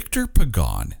 Victor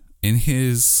Pagan, in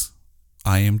his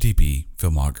IMDb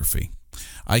filmography,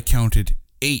 I counted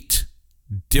 8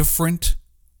 different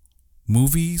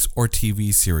movies or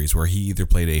TV series where he either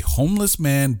played a homeless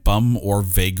man, bum, or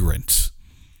vagrant.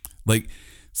 Like,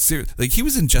 Like he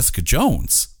was in Jessica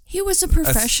Jones. He was a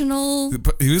professional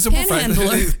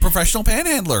panhandler. Professional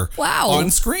panhandler. Wow. On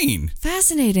screen.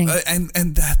 Fascinating.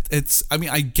 And that it's, I mean,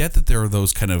 I get that there are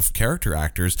those kind of character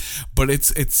actors, but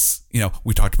it's, you know,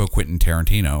 we talked about Quentin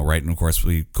Tarantino, right? And of course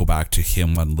we go back to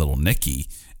him on Little Nicky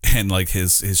and like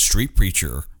his street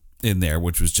preacher in there,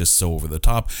 which was just so over the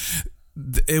top.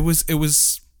 It was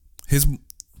his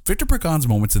Victor Bragan's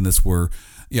moments in this were,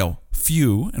 you know,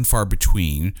 few and far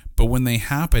between, but when they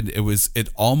happened, it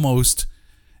almost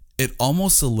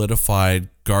solidified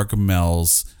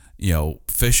Gargamel's, you know,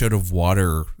 fish out of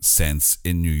water sense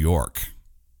in New York.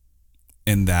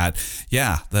 In that,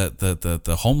 yeah,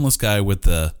 the homeless guy with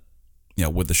the, you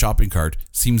know, with the shopping cart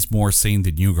seems more sane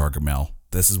than you, Gargamel.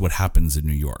 This is what happens in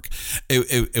New York.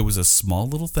 It was a small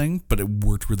little thing, but it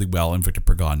worked really well, and Victor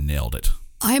Bragan nailed it.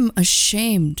 I'm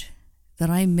ashamed that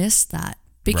I missed that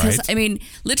because, Right? I mean,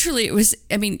 literally it was,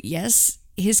 I mean, yes,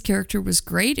 his character was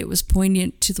great. It was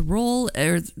poignant to the role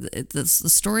or the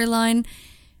storyline,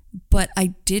 but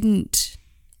I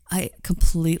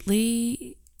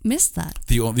completely missed that.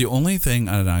 The only thing,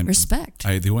 and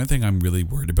the only thing I'm really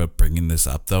worried about bringing this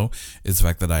up though is the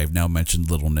fact that I've now mentioned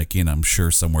Little Nicky, and I'm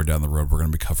sure somewhere down the road we're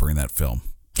going to be covering that film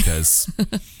because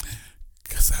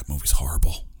that movie's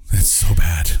horrible. It's so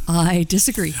bad. I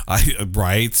disagree.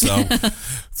 Right. So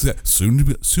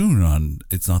soon on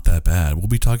It's Not That Bad, we'll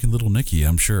be talking Little Nicky,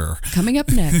 I'm sure. Coming up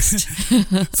next.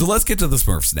 So let's get to the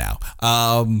Smurfs now.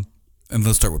 And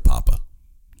let's start with Papa.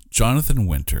 Jonathan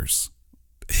Winters.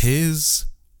 His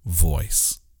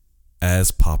voice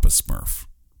as Papa Smurf.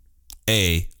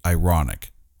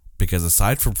 Ironic, because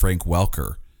aside from Frank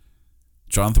Welker,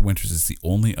 Jonathan Winters is the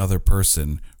only other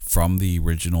person from the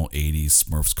original 80s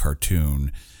Smurfs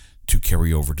cartoon to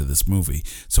carry over to this movie.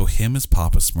 So him as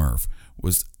Papa Smurf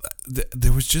was,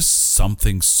 there was just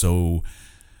something so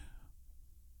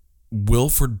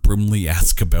Wilford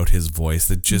Brimley-esque about his voice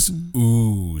that just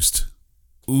oozed,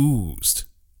 you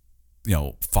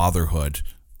know, fatherhood,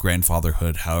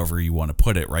 grandfatherhood, however you want to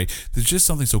put it, right? There's just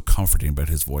something so comforting about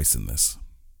his voice in this.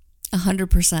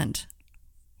 100%.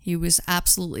 He was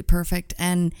absolutely perfect.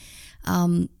 And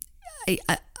I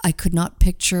could not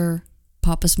picture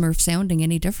Papa Smurf sounding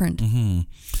any different. Mm-hmm.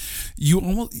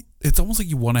 It's almost like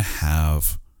you want to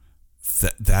have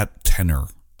that tenor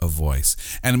of voice.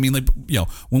 And I mean, like, you know,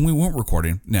 when we weren't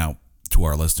recording, now to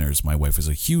our listeners, my wife is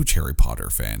a huge Harry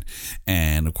Potter fan.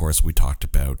 And of course we talked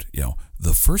about, you know,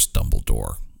 the first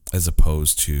Dumbledore as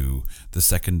opposed to the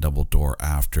second Dumbledore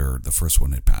after the first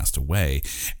one had passed away.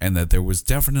 And that there was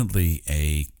definitely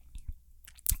a,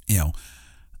 you know,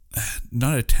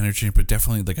 not a tenor change, but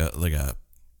definitely like a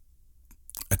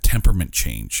temperament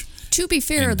change. To be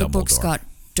fair, the books got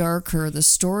darker, the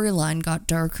storyline got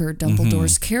darker,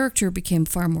 Dumbledore's character became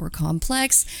far more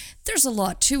complex. There's a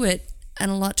lot to it and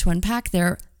a lot to unpack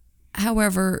there.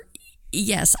 However,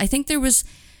 yes, I think there was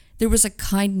a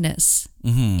kindness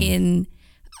in,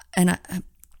 and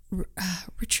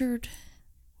Richard,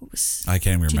 what was, I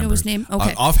can't remember. do you know his name?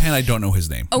 Okay. Offhand, I don't know his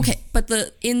name. Okay, but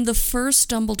in the first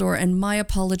Dumbledore, and my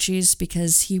apologies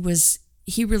because he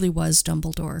really was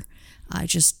Dumbledore. I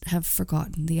just have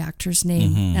forgotten the actor's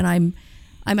name, and I'm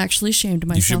actually ashamed of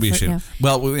myself. You should be ashamed. Right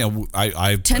now. Well, you know,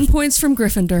 I 10 points from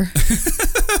Gryffindor.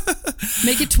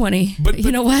 Make it 20. But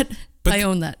you know what? I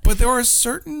own that. But there are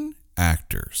certain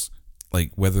actors,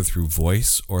 like whether through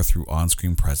voice or through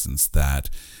on-screen presence, that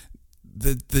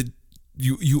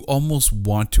you almost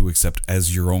want to accept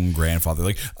as your own grandfather.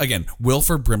 Like, again,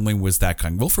 Wilford Brimley was that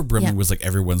kind. Wilford Brimley was like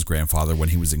everyone's grandfather when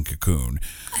he was in Cocoon.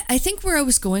 I think where I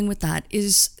was going with that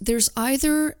is there's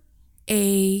either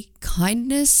a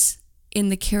kindness in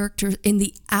the character, in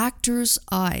the actor's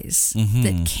eyes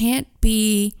that can't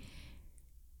be,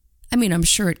 I mean, I'm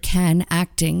sure it can,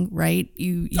 acting, right?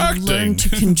 You learn to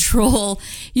control,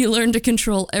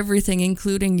 everything,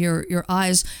 including your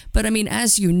eyes. But I mean,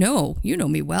 as you know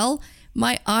me well,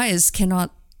 my eyes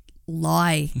cannot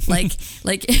lie. Like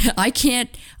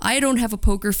I don't have a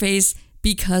poker face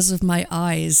because of my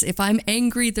eyes. If I'm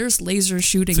angry, there's laser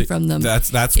shooting from them. That's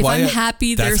if why I'm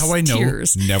happy, there's how I know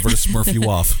tears. Never to Smurf you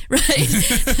off. Right.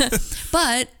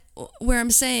 But where I'm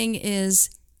saying is,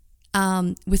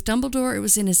 with Dumbledore, it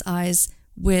was in his eyes.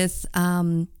 With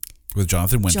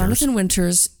Jonathan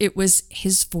Winters, it was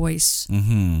his voice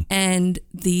and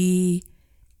the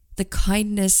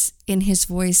kindness in his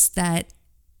voice. That,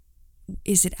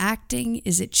 is it acting?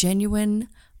 Is it genuine?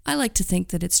 I like to think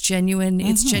that it's genuine.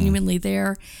 It's genuinely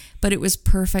there, but it was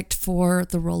perfect for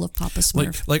the role of Papa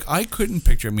Smurf. Like I couldn't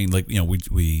picture. I mean, like, you know,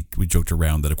 we joked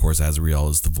around that of course Azrael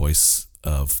is the voice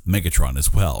of Megatron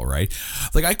as well, right?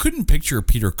 Like I couldn't picture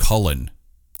Peter Cullen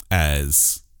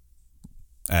as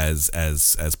as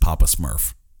Papa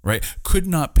Smurf, right? Could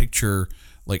not picture,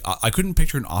 like, I couldn't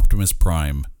picture an Optimus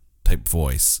Prime type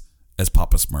voice as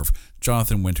Papa Smurf.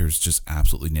 Jonathan Winters just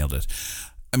absolutely nailed it.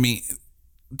 I mean,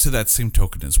 to that same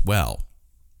token as well,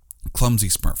 Clumsy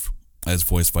Smurf, as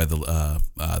voiced by the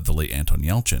late Anton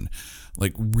Yelchin,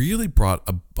 like, really brought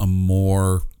a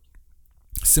more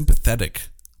sympathetic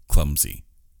Clumsy.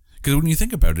 Because when you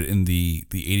think about it, in the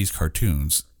 80s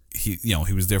cartoons, he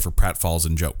was there for pratfalls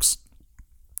and jokes.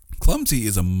 Clumsy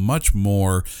is a much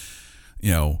more,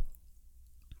 not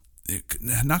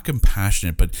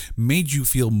compassionate, but made you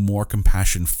feel more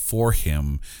compassion for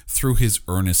him through his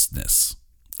earnestness.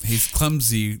 He's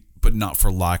clumsy, but not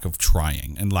for lack of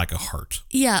trying and lack of heart.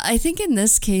 Yeah, I think in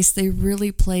this case, they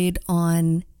really played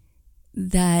on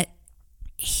that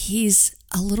he's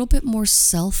a little bit more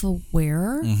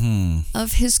self-aware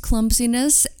of his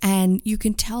clumsiness, and you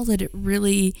can tell that it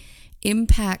really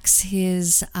impacts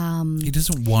his he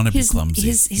doesn't want to be clumsy.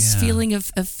 His feeling of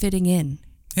fitting in.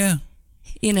 Yeah.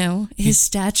 His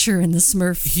stature in the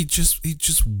Smurf. He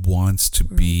just wants to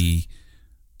be,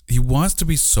 he wants to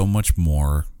be so much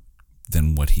more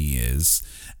than what he is.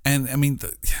 And I mean,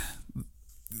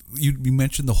 you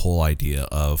mentioned the whole idea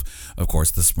of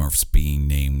course, the Smurfs being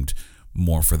named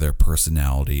more for their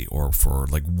personality or for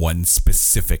like one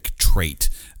specific trait,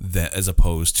 that as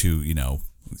opposed to,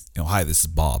 hi, this is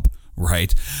Bob,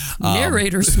 right?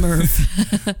 Narrator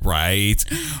Smurf. Right.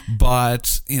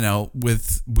 But,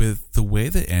 with the way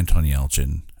that Anton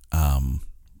Yelchin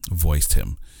voiced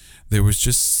him, there was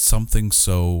just something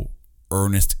so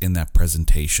earnest in that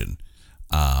presentation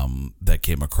that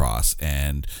came across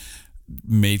and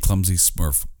made Clumsy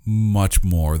Smurf much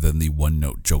more than the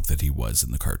one-note joke that he was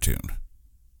in the cartoon.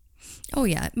 Oh,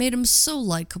 yeah. It made him so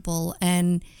likable.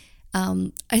 And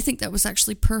I think that was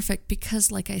actually perfect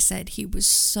because, like I said, he was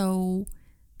so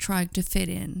trying to fit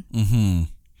in. Mm-hmm.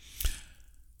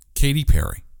 Katy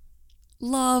Perry.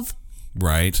 Love.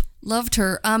 Right. Loved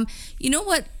her. You know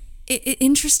what?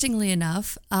 Interestingly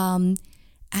enough,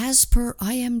 as per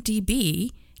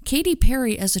IMDb, Katy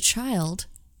Perry as a child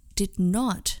did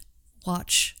not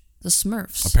watch the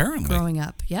Smurfs. Apparently, growing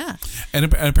up, yeah. And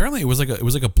apparently, it was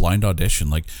like a blind audition.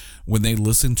 Like when they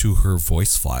listened to her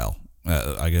voice file,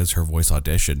 I guess her voice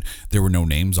audition, there were no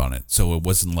names on it, so it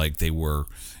wasn't like they were,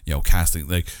 casting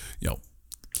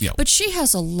But she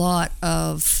has a lot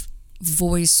of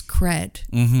voice cred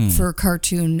for a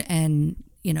cartoon, and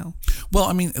Well,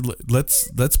 I mean,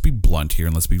 let's be blunt here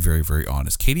and let's be very, very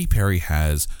honest. Katy Perry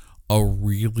has a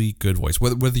really good voice.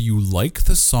 Whether you like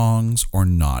the songs or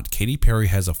not, Katy Perry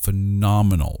has a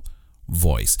phenomenal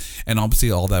voice. And obviously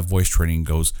all that voice training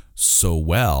goes so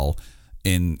well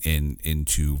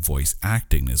into voice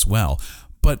acting as well.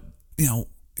 But,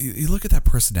 you look at that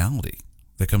personality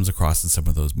that comes across in some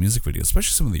of those music videos,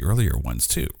 especially some of the earlier ones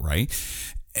too, right?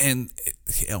 And,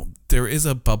 there is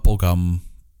a bubblegum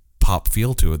pop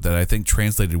feel to it that I think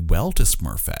translated well to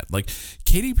Smurfette. Like,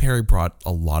 Katy Perry brought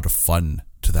a lot of fun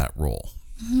to that role.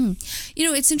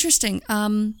 It's interesting.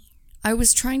 I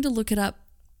was trying to look it up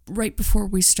right before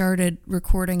we started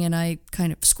recording, and I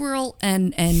kind of squirrel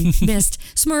and missed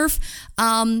Smurf.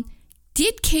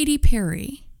 Did Katy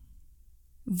Perry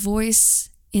voice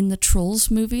in the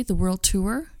Trolls movie, the World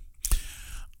Tour?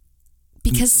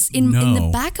 Because in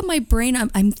the back of my brain,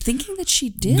 I'm thinking that she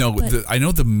did. No, I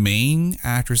know the main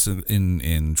actress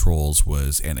in Trolls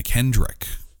was Anna Kendrick.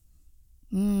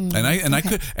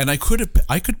 I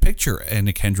could picture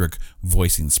Anna Kendrick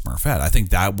voicing Smurfette. I think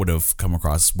that would have come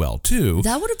across well too.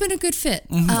 That would have been a good fit.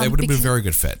 It would have been a very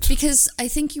good fit. Because I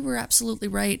think you were absolutely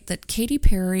right that Katy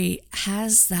Perry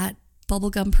has that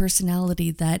bubblegum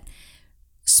personality that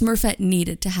Smurfette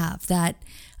needed to have. That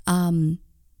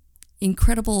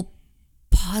incredible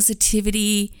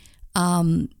positivity,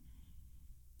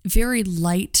 very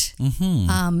light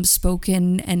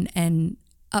spoken and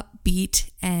upbeat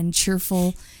and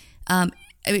cheerful.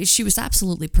 She was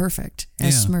absolutely perfect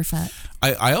as Smurfette.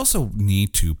 I also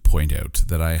need to point out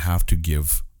that I have to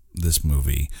give this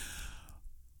movie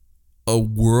a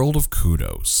world of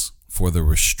kudos for the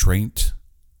restraint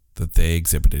that they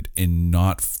exhibited in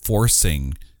not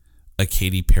forcing a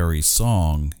Katy Perry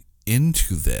song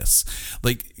into this.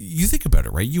 Like, you think about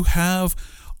it, right? You have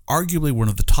arguably one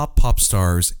of the top pop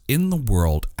stars in the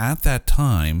world at that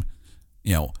time,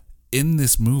 in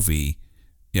this movie.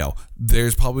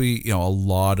 There's probably, a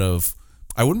lot of,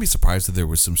 I wouldn't be surprised if there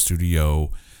was some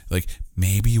studio, like,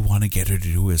 maybe you want to get her to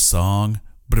do a song,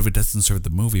 but if it doesn't serve the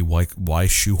movie, why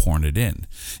shoehorn it in?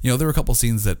 There were a couple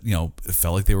scenes that, it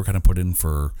felt like they were kind of put in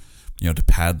for, to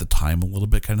pad the time a little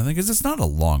bit kind of thing, because it's not a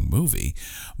long movie,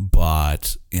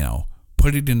 but,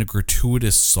 putting in a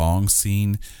gratuitous song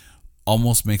scene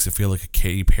almost makes it feel like a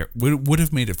Katy Perry would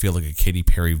have made it feel like a Katy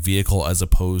Perry vehicle as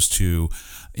opposed to,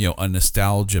 a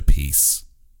nostalgia piece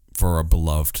for a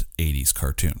beloved 80s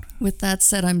cartoon. With that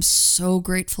said, I'm so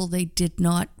grateful they did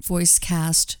not voice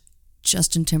cast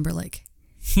Justin Timberlake.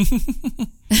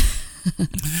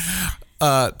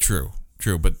 True.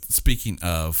 But speaking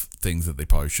of things that they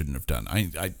probably shouldn't have done,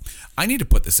 I need to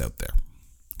put this out there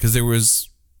because there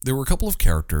were a couple of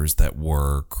characters that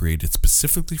were created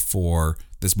specifically for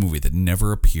this movie that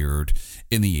never appeared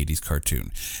in the 80s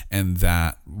cartoon. And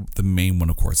that the main one,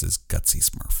 of course, is Gutsy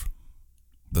Smurf.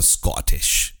 The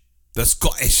Scottish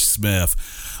Smurf.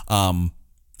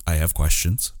 I have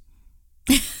questions.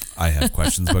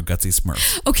 About Gutsy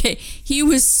Smurf. Okay, he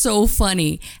was so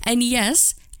funny. And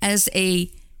yes, as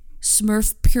a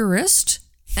Smurf purist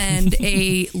and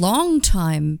a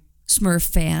longtime Smurf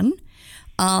fan,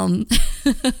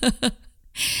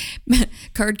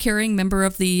 card-carrying member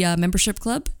of the membership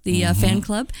club, the fan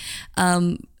club,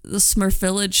 the Smurf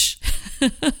Village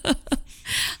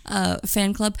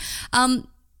fan club.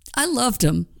 I loved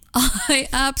him. I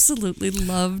absolutely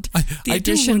loved the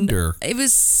addition. I do wonder. It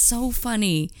was so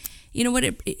funny. You know what?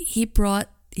 He brought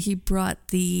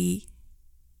the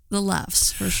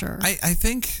laughs for sure. I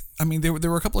think. I mean, there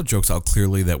were a couple of jokes out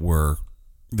clearly that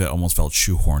almost felt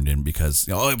shoehorned in because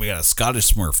we got a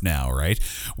Scottish Smurf now, right?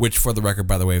 Which, for the record,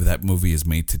 by the way, if that movie is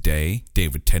made today,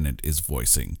 David Tennant is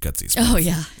voicing Gutsy Smurf. Oh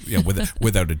yeah,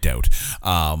 without a doubt.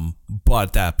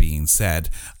 But that being said,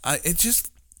 it just.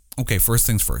 Okay, first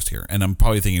things first here, and I'm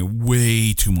probably thinking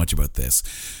way too much about this.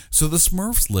 So the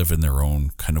Smurfs live in their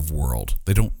own kind of world.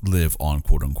 They don't live on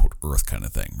quote-unquote Earth kind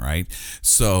of thing, right?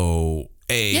 So,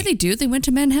 yeah, they do. They went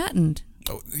to Manhattan.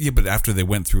 Oh, yeah, but after they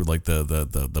went through like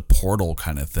the portal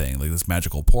kind of thing, like this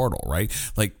magical portal, right?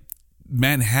 Like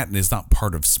Manhattan is not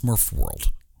part of Smurf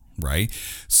world, right?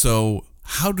 So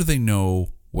how do they know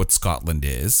what Scotland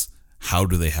is? How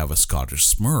do they have a Scottish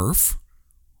Smurf?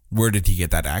 Where did he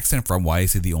get that accent from? Why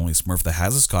is he the only Smurf that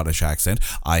has a Scottish accent?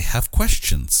 I have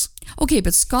questions. Okay,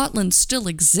 but Scotland still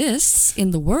exists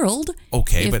in the world.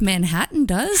 Okay, if but Manhattan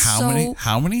does.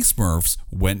 How many Smurfs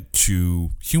went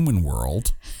to human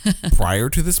world prior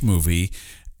to this movie?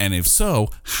 And if so,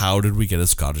 how did we get a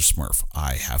Scottish Smurf?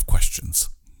 I have questions.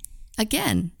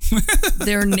 Again,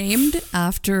 they're named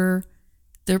after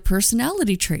their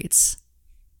personality traits.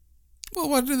 Well,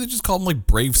 why didn't they just call him like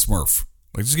Brave Smurf?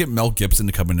 Like, just get Mel Gibson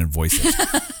to come in and voice it,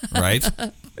 right?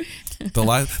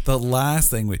 The last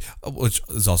thing, which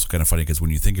is also kind of funny because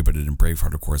when you think about it in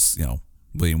Braveheart, of course,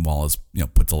 William Wallace,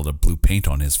 puts a little blue paint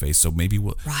on his face, so maybe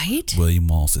right? William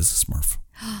Wallace is a Smurf.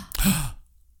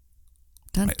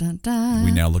 Dun, dun, dun.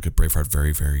 We now look at Braveheart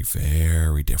very, very,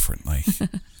 very differently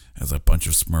as a bunch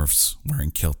of Smurfs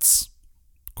wearing kilts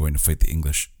going to fight the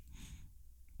English.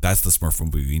 That's the Smurf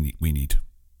movie we need.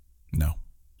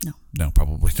 No,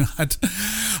 probably not.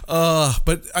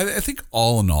 But I think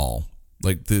all in all,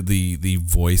 like the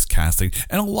voice casting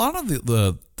and a lot of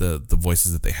the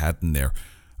voices that they had in there,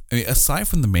 I mean, aside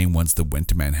from the main ones that went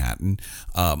to Manhattan,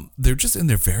 they're just in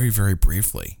there very, very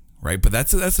briefly, right? But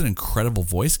that's an incredible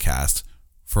voice cast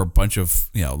for a bunch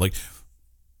of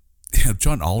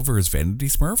John Oliver is Vanity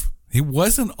Smurf. He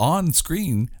wasn't on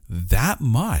screen that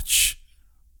much.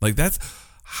 Like that's.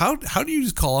 How do you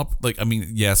just call up,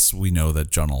 yes, we know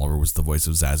that John Oliver was the voice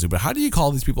of Zazu, but how do you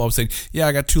call these people up saying, yeah,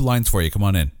 I got 2 lines for you, come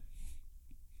on in?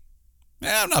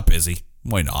 I'm not busy.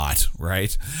 Why not,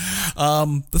 right?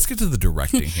 Let's get to the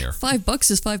directing here. $5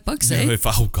 is $5, eh?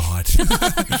 Oh, God.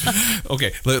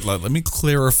 Okay, let me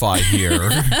clarify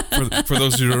here for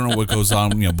those who don't know what goes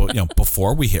on.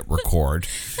 Before we hit record,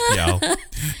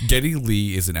 Geddy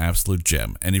Lee is an absolute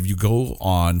gem. And if you go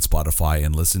on Spotify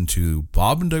and listen to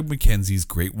Bob and Doug McKenzie's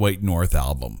Great White North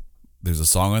album, there's a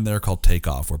song on there called Take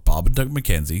Off where Bob and Doug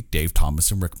McKenzie, Dave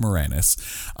Thomas and Rick Moranis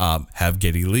have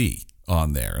Geddy Lee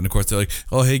on there. And of course they're like,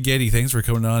 oh, hey Geddy, thanks for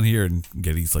coming on here. And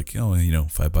Geddy's like,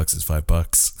 $5 is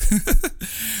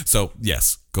 $5. So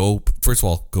yes, first of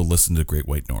all, go listen to Great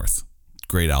White North.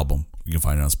 Great album. You can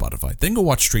find it on Spotify. Then go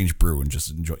watch Strange Brew and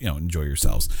just enjoy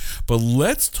yourselves. But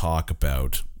let's talk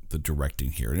about the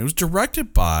directing here. And it was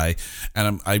directed by,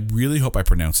 and I really hope I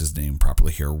pronounce his name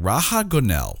properly here, Raha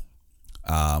Gonel.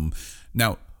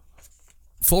 Now,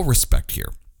 full respect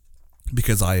here,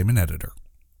 because I am an editor.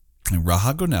 And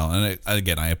Raha Gonel,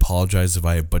 and I apologize if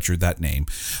I butchered that name.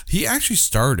 He actually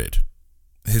started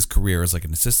his career as like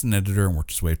an assistant editor and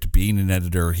worked his way up to being an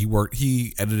editor.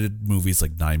 He edited movies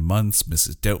like 9 Months,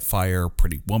 Mrs. Doubtfire,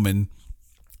 Pretty Woman.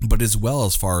 But as well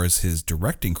as far as his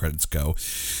directing credits go,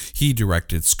 he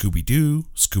directed Scooby-Doo,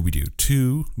 Scooby-Doo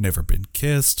 2, Never Been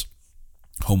Kissed,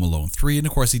 Home Alone 3, and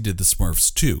of course he did the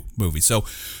Smurfs 2 movie. So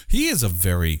he is a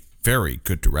very, very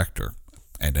good director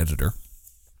and editor.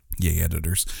 Yay,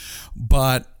 editors.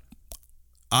 But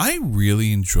I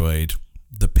really enjoyed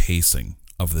the pacing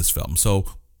of this film. So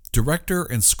director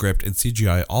and script and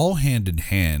CGI all hand in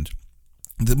hand.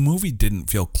 The movie didn't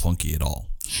feel clunky at all.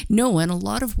 No, and a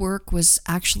lot of work was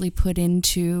actually put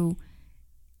into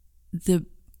the,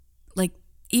 like,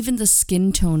 even the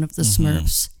skin tone of the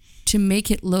Smurfs to make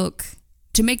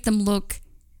them look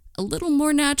a little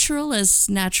more natural as,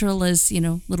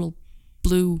 little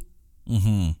blue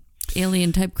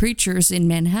alien type creatures in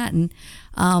Manhattan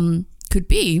could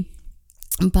be.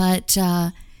 But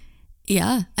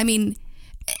yeah, I mean,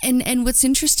 and what's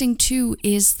interesting too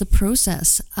is the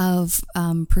process of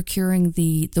procuring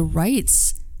the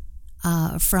rights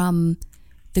from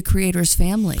the creator's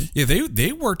family. Yeah,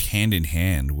 they worked hand in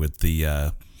hand with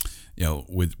the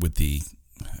with the,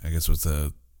 I guess what's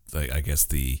the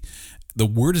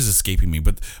word is escaping me,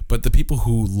 but the people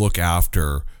who look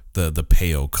after the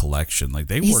Peo collection, like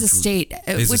they his worked estate,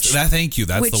 thank you,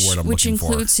 that's the word I'm which looking for.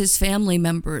 Which includes his family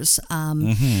members.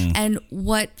 And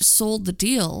what sold the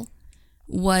deal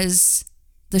was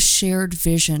the shared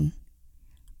vision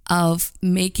of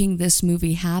making this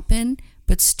movie happen,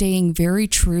 but staying very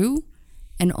true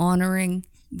and honoring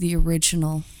the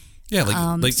original. Yeah,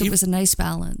 so it was a nice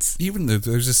balance. Even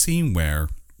there's a scene where,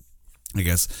 I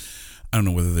guess, I don't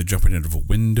know whether they're jumping out of a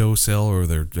windowsill or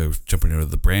they're jumping out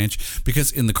of the branch,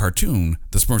 because in the cartoon,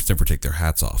 the Smurfs never take their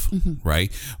hats off,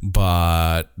 right?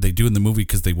 But they do in the movie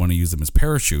because they want to use them as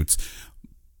parachutes.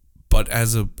 But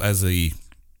as a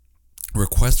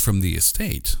request from the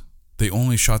estate, they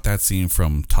only shot that scene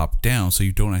from top down, so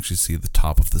you don't actually see the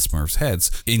top of the Smurfs'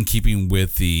 heads, in keeping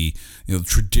with the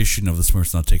tradition of the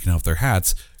Smurfs not taking off their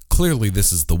hats. Clearly,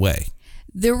 this is the way.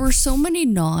 There were so many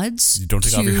nods. You don't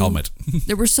take off your helmet.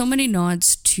 There were so many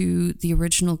nods to the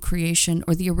original creation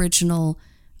or the original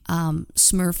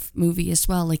Smurf movie as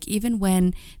well. Like even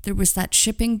when there was that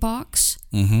shipping box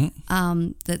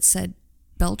that said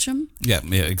Belgium. Yeah,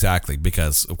 exactly.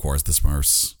 Because of course the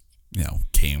Smurfs,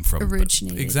 came from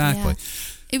originated. Exactly.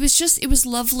 Yeah. It was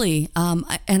lovely.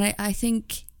 And I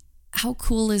think, how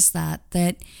cool is that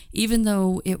even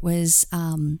though it was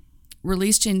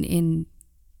released in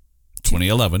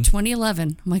 2011.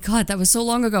 2011. Oh my God, that was so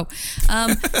long ago.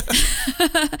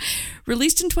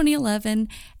 Released in 2011.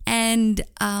 And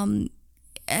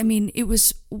I mean, it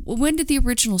was, when did the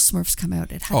original Smurfs come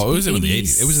out? It was in the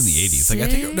 80s. It was in the 80s. Like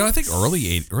I think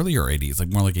earlier 80s, like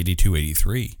more like 82,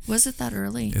 83. Was it that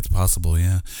early? It's possible,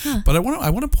 yeah. Huh. But I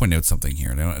want to point out something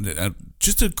here,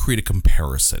 just to create a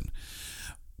comparison,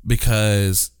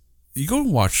 because you go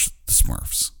and watch the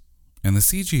Smurfs, and the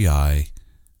CGI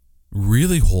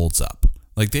really holds up.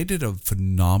 Like they did a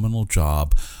phenomenal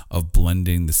job of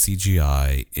blending the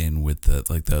CGI in with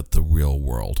the real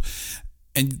world.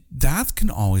 And that can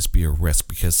always be a risk,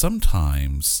 because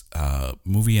sometimes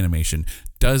movie animation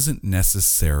doesn't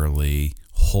necessarily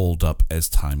hold up as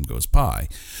time goes by.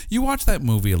 You watch that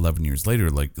movie 11 years later,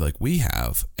 like we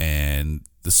have, and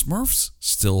the Smurfs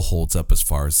still holds up as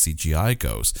far as CGI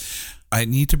goes. I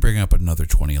need to bring up another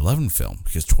 2011 film,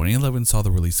 because 2011 saw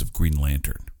the release of Green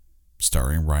Lantern,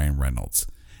 starring Ryan Reynolds.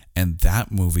 And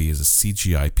that movie is a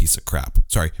CGI piece of crap.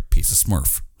 Sorry, piece of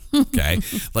Smurf. Okay?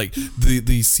 Like,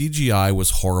 the CGI was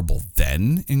horrible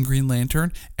then in Green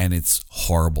Lantern, and it's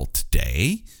horrible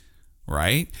today,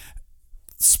 right?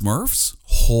 Smurfs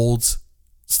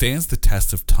stands the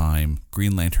test of time.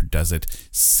 Green Lantern does it,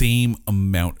 same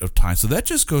amount of time. So that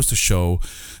just goes to show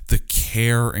the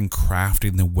care and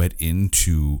crafting that went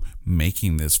into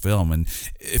making this film. And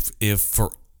if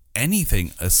for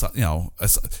anything,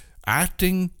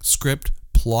 acting, script,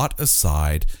 plot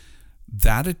aside,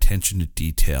 that attention to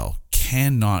detail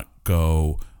cannot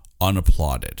go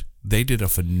unapplauded. They did a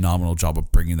phenomenal job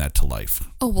of bringing that to life.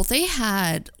 Oh, well, they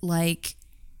had like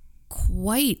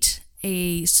quite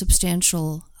a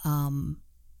substantial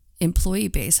employee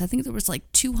base. I think there was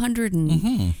like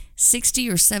 260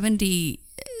 or 70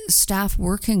 staff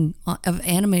of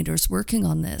animators working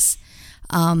on this.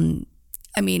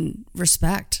 I mean,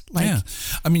 respect. Yeah.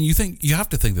 I mean, you have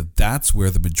to think that that's where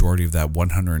the majority of that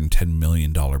 $110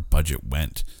 million budget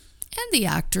went. And the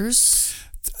actors.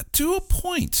 To a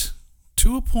point.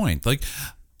 Like,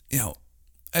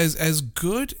 as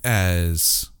good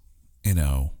as,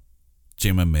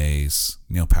 Jayma Mays,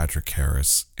 Neil Patrick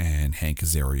Harris, and Hank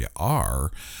Azaria are,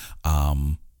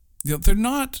 they're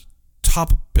not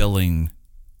top billing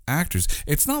actors.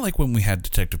 It's not like when we had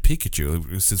Detective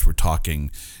Pikachu, since we're talking,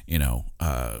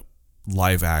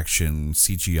 live action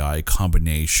CGI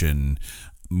combination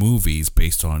movies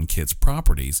based on kids'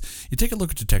 properties. You take a look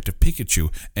at Detective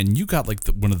Pikachu, and you got like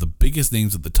one of the biggest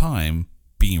names at the time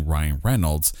being Ryan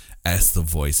Reynolds as the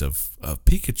voice of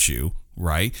Pikachu,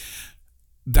 right?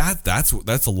 That's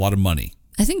a lot of money.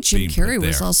 I think Jim Carrey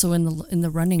was also in the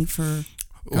running for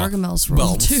Gargamel's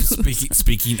role too.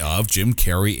 Speaking of Jim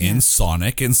Carrey in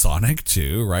Sonic and Sonic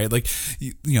 2, right? Like,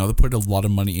 you know, they put a lot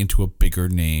of money into a bigger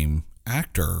name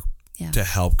actor to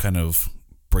help kind of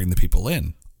bring the people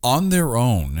in. On their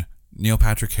own, Neil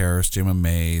Patrick Harris, Jim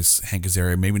Mays, Hank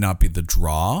Azaria maybe not be the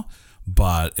draw,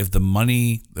 but if the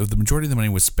majority of the money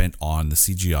was spent on the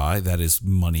CGI, that is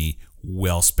money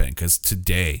well spent, because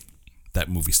today that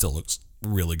movie still looks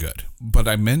really good. But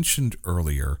I mentioned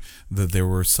earlier that there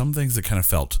were some things that kind of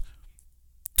felt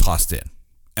tossed in,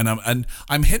 and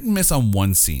I'm hit and miss on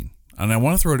one scene, and I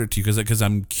want to throw it to you because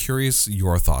I'm curious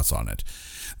your thoughts on it.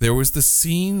 There was the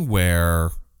scene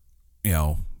where, you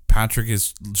know, Patrick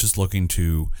is just looking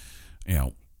to, you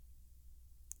know,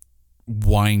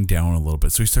 wind down a little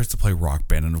bit, so he starts to play Rock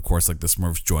Band, and of course, like, the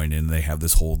Smurfs join in, and they have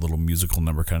this whole little musical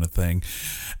number kind of thing.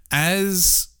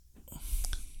 As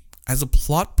a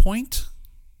plot point,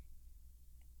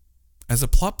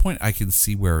 I can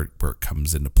see where it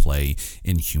comes into play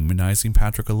in humanizing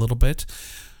Patrick a little bit.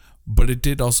 But it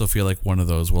did also feel like one of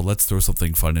those, well, let's throw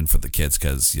something fun in for the kids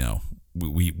because, you know,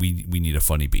 we need a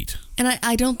funny beat. And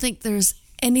I don't think there's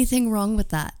anything wrong with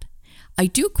that. I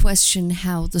do question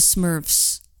how the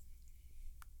Smurfs,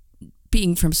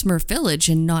 being from Smurf Village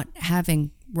and not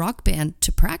having Rock Band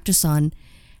to practice on,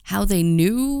 how they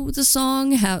knew the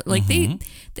song, how like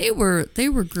they were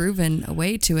grooving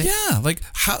away to it. Yeah, like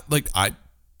how, like, I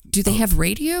do they have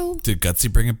radio? Did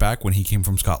Gutsy bring it back when he came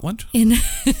from Scotland?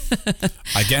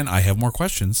 Again, I have more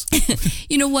questions.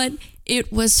 You know what?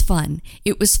 It was fun.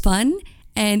 It was fun,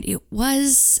 and it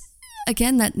was,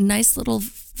 again, that nice little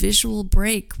visual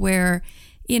break where,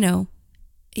 you know,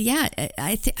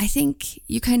 I think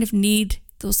you kind of need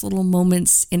those little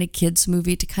moments in a kid's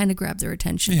movie to kind of grab their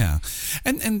attention. Yeah.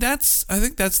 And I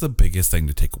think that's the biggest thing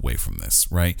to take away from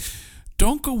this, right?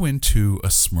 Don't go into a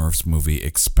Smurfs movie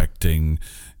expecting,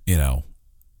 you know,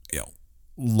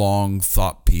 long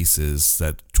thought pieces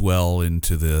that dwell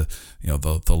into the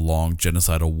long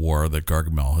genocidal war that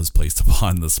Gargamel has placed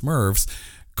upon the Smurfs.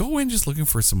 Go in just looking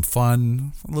for some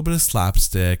fun, a little bit of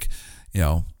slapstick, you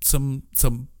know, some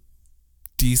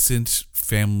decent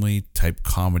family type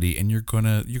comedy, and you're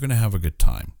gonna have a good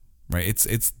time, right?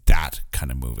 It's that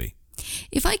kind of movie.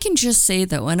 If I can just say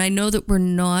though, and I know that we're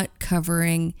not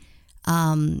covering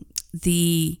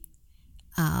the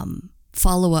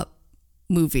follow-up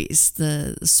movies,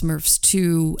 the Smurfs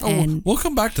 2, and we'll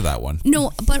come back to that one.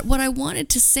 No, but what I wanted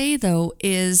to say though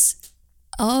is,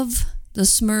 of the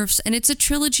Smurfs, and it's a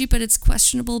trilogy, but it's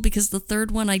questionable because the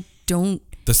third one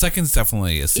the second's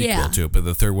definitely a sequel to it, but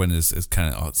the third one is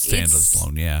kind of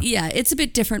standalone. Yeah, it's a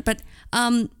bit different, but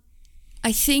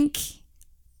I think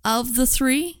of the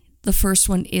three, the first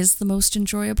one is the most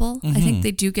enjoyable. I think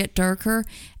they do get darker,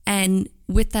 and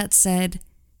with that said,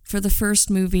 for the first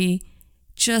movie,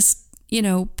 just, you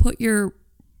know, put your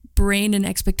brain and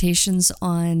expectations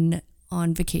on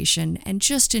vacation and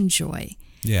just enjoy.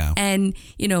 Yeah, and,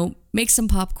 you know, make some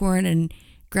popcorn and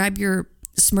grab your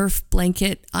Smurf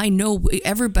blanket. I know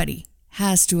everybody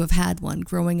has to have had one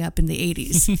growing up in the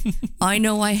 80s. I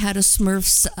know I had a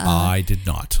Smurfs. I did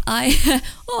not.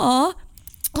 Well,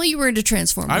 you were into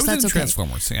Transformers. I was into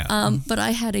Transformers, yeah. But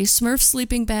I had a Smurf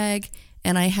sleeping bag,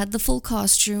 and I had the full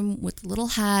costume with the little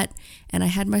hat, and I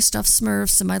had my stuffed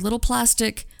Smurfs and my little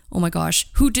plastic. Oh my gosh,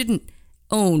 who didn't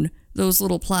own those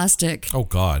little plastic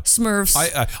Smurfs?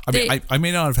 I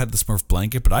may not have had the Smurf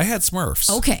blanket, but I had Smurfs.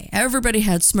 Okay, everybody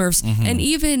had Smurfs. And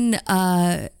even,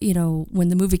 you know, when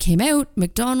the movie came out,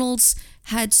 McDonald's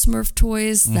had Smurf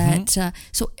toys that,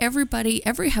 so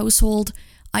every household,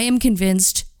 I am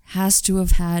convinced, has to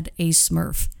have had a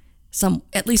Smurf.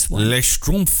 At least one. Les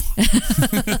Schtroumpfs.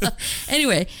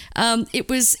 Anyway, it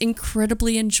was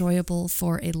incredibly enjoyable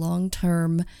for a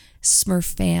long-term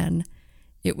Smurf fan.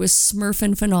 It was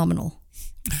Smurfing phenomenal.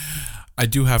 I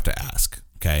do have to ask,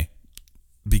 okay,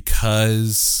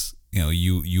 because, you know,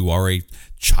 you are a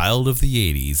child of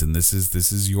the 80s, and this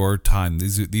is your time.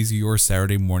 These are your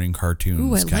Saturday morning cartoons.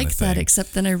 Ooh, I like that,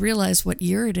 except then I realize what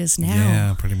year it is now.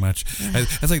 Yeah, pretty much. Yeah. I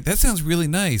was like, that sounds really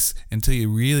nice until you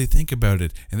really think about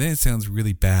it, and then it sounds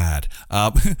really bad.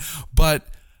 But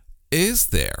is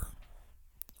there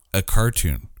a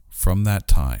cartoon from that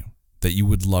time that you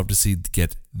would love to see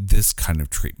get this kind of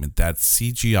treatment, that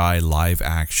CGI live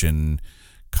action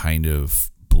kind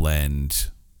of blend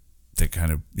that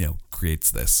kind of, you know, creates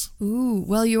this? Ooh,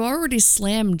 well, you already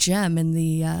slammed Jem in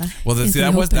the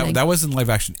that wasn't live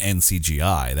action and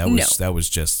CGI. That was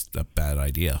just a bad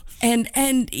idea. And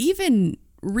even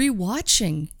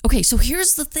rewatching. Okay, so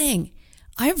here's the thing.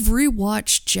 I've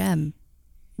rewatched Gem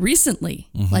recently,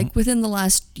 like within the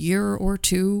last year or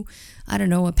two. I don't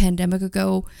know, a pandemic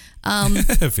ago.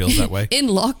 It feels that way. In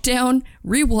lockdown,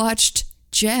 rewatched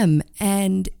Gem.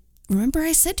 And remember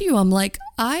I said to you, I'm like,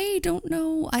 I don't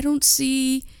know. I don't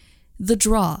see the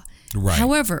draw. Right.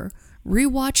 However,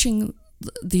 rewatching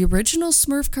the original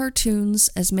Smurf cartoons,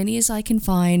 as many as I can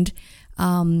find,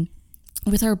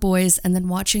 with our boys, and then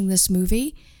watching this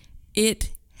movie,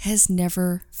 it has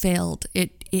never failed.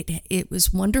 It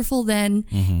was wonderful then.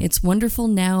 It's wonderful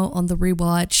now on the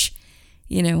rewatch,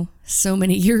 so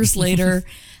many years later.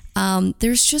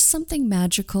 There's just something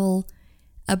magical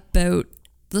about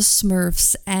the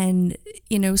Smurfs, and,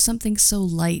 something so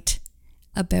light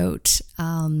about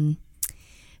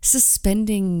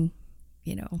suspending,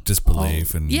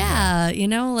 disbelief and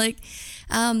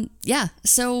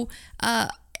So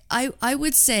I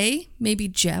would say maybe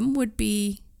Gem would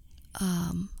be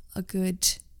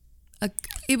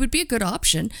it would be a good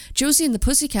option. Josie and the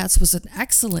Pussycats was an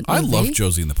excellent movie. I love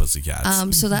Josie and the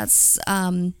Pussycats. So that's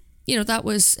that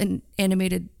was an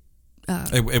animated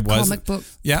it was comic book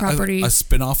yeah, property. a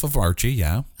spin-off of Archie,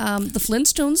 yeah. The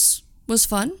Flintstones was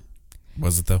fun.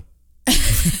 Was it though?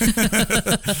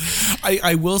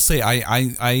 I will say I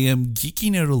am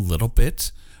geeking out a little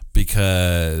bit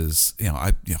because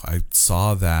I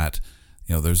saw that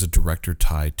there's a director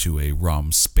tied to a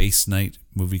ROM Space Knight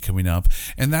movie coming up,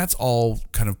 and that's all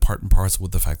kind of part and parcel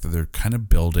with the fact that they're kind of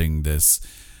building this,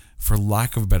 for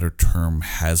lack of a better term,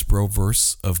 Hasbro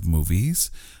verse of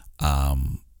movies,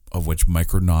 of which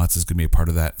Micronauts is going to be a part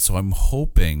of that. So I'm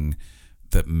hoping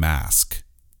that Mask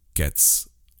gets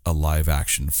a live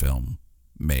action film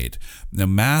made. Now,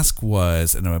 Mask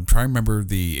was, and I'm trying to remember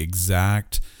the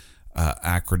exact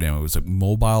acronym. It was a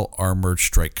Mobile Armored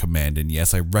Strike Command. And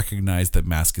yes, I recognize that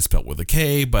Mask is spelled with a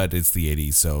K, but it's the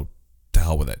 80s, so to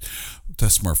hell with it. To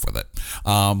Smurf with it.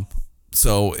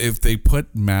 So if they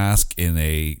put Mask in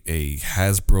a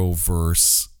Hasbro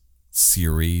verse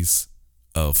series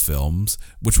of films,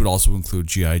 which would also include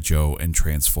G.I. Joe and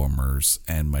Transformers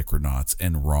and Micronauts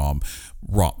and ROM,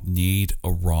 need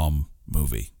a ROM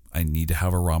movie. I need to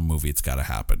have a ROM movie. It's got to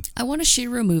happen. I want a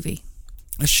She-Ra movie.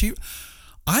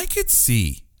 I could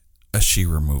see a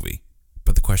She-Ra movie,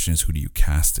 but the question is, who do you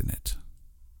cast in it?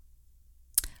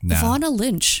 Ivana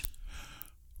Lynch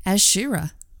as She-Ra.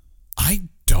 I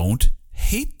don't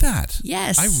hate that.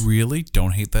 Yes. I really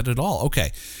don't hate that at all.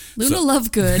 Okay. Luna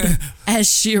Lovegood as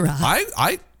She-Ra.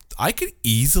 I could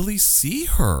easily see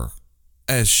her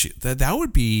as that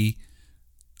would be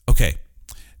okay.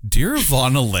 Dear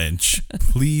Ivana Lynch,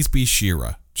 please be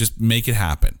She-Ra. Just make it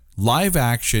happen. Live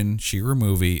action She-Ra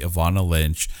movie, Ivana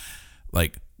Lynch.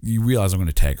 Like, you realize I'm going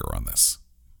to tag her on this,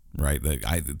 right? Like,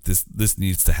 this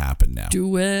needs to happen now.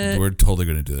 Do it. We're totally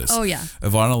going to do this. Oh yeah,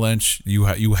 Ivana Lynch,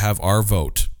 you have our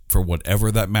vote for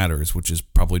whatever that matters, which is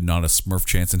probably not a Smurf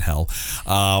chance in hell,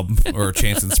 or a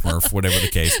chance in Smurf, whatever the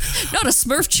case. Not a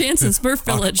Smurf chance in Smurf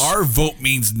Village. Our vote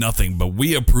means nothing, but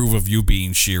we approve of you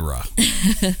being She-Ra.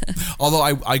 Although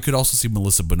I could also see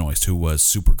Melissa Benoist, who was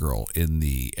Supergirl in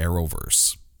the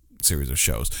Arrowverse series of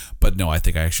shows. But no, I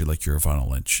think I actually like your Ivana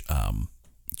Lynch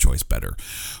choice better.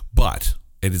 But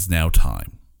it is now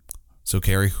time. So,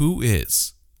 Carrie, who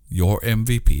is your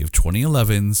MVP of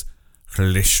 2011's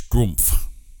Schlumpf?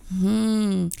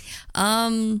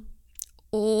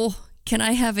 Can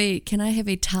I have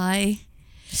a tie?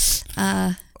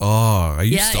 Are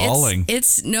you stalling?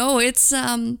 It's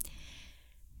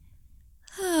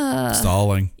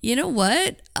stalling. You know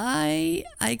what? I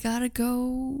gotta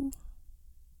go.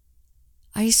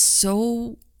 I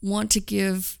so want to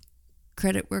give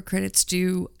credit where credit's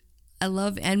due. I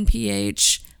love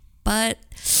NPH, but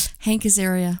Hank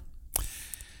Azaria.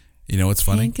 You know what's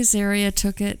funny? Hank Azaria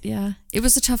took it, yeah. It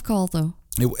was a tough call, though.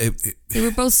 They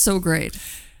were both so great.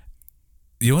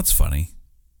 You know what's funny?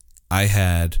 I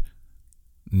had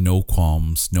no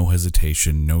qualms, no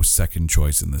hesitation, no second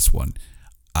choice in this one.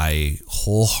 I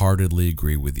wholeheartedly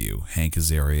agree with you. Hank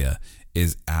Azaria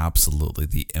is absolutely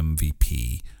the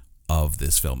MVP of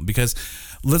this film. Because,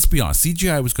 let's be honest,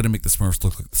 CGI was going to make the Smurfs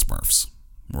look like the Smurfs,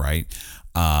 right?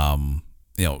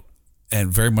 And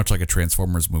very much like a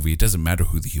Transformers movie, it doesn't matter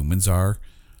who the humans are,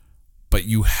 but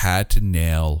you had to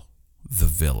nail the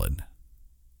villain.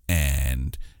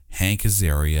 And Hank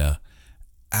Azaria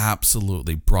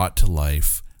absolutely brought to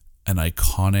life an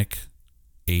iconic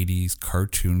 80s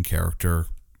cartoon character.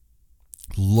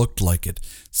 Looked like it,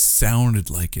 sounded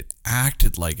like it,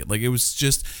 acted like it. Like, it was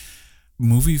just,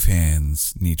 movie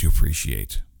fans need to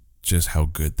appreciate just how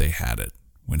good they had it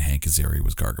when Hank Azaria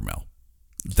was Gargamel.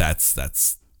 That's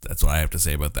what I have to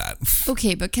say about that.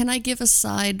 Okay, but can I give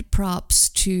aside props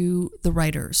to the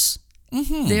writers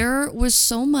There was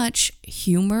so much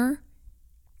humor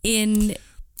in...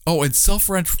 Oh, and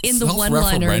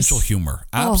self-referential humor.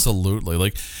 Absolutely.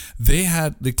 Like they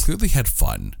clearly had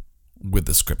fun with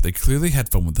the script. They clearly had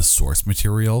fun with the source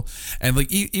material. And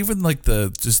like even like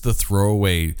the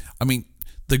throwaway, I mean,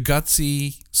 the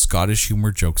gutsy Scottish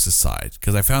humor jokes aside,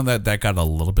 because I found that got a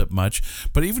little bit much,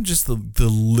 but even just the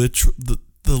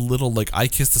little like I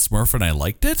kissed the Smurf and I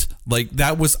liked it, like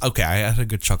that was okay. I had a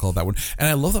good chuckle at that one, and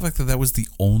I love the fact that was the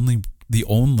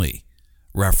only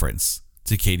reference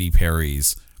to Katy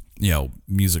Perry's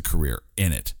music career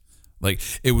in it. Like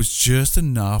it was just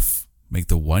enough, make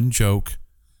the one joke,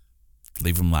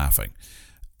 leave them laughing.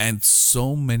 And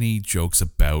so many jokes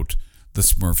about the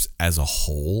Smurfs as a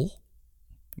whole,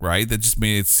 right? That just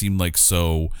made it seem like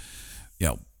so,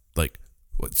 like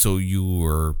what? So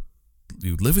you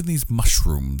live in these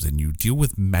mushrooms and you deal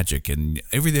with magic, and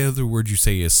every other word you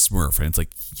say is Smurf, and it's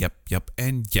like yep,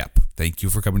 and yep. Thank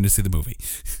you for coming to see the movie.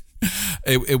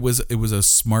 It was a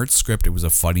smart script. It was a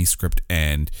funny script,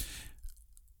 and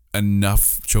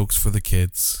enough jokes for the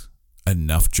kids,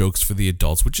 enough jokes for the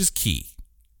adults, which is key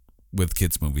with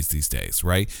kids movies these days,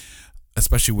 right?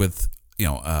 Especially with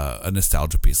a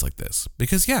nostalgia piece like this,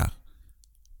 because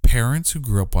parents who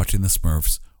grew up watching the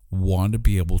Smurfs want to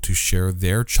be able to share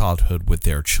their childhood with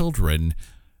their children.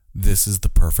 This is the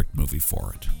perfect movie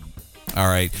for it. All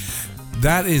right,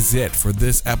 that is it for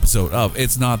this episode of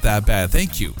It's Not That Bad.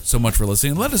 Thank you so much for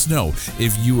listening. Let us know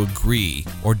if you agree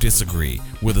or disagree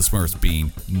with the Smurfs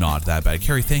being not that bad.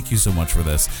 Carrie, thank you so much for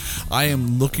this. I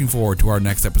am looking forward to our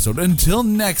next episode. Until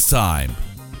next time,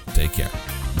 take care.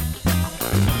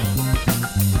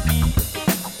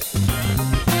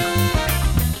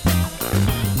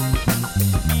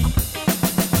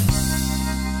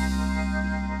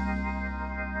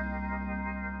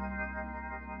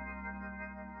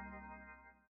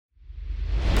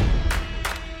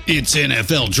 It's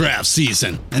NFL draft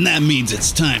season, and that means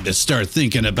it's time to start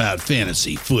thinking about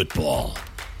fantasy football.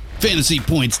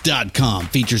 FantasyPoints.com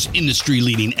features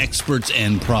industry-leading experts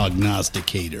and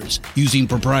prognosticators using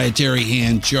proprietary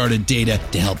hand-charted data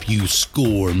to help you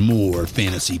score more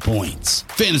fantasy points.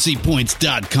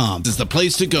 FantasyPoints.com is the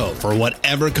place to go for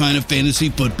whatever kind of fantasy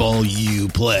football you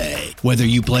play. Whether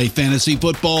you play fantasy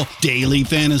football, daily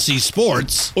fantasy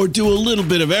sports, or do a little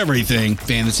bit of everything,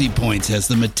 Fantasy Points has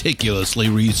the meticulously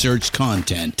researched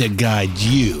content to guide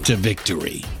you to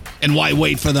victory. And why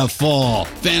wait for the fall?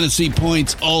 Fantasy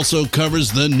Points also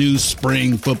covers the new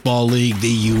spring football league,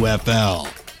 the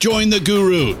UFL. Join the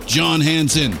guru, John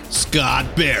Hansen,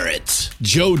 Scott Barrett,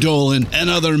 Joe Dolan, and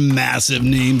other massive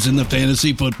names in the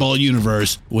fantasy football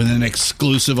universe with an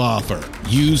exclusive offer.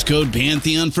 Use code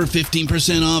Pantheon for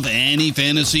 15% off any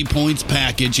Fantasy Points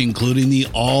package, including the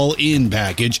all-in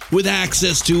package, with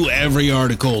access to every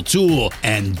article, tool,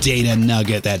 and data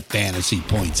nugget that Fantasy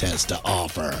Points has to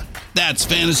offer. That's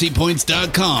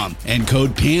FantasyPoints.com and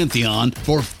code Pantheon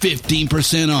for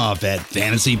 15% off at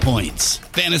Fantasy Points.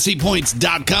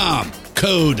 FantasyPoints.com,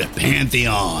 code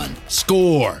Pantheon.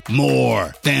 Score more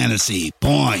fantasy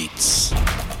points.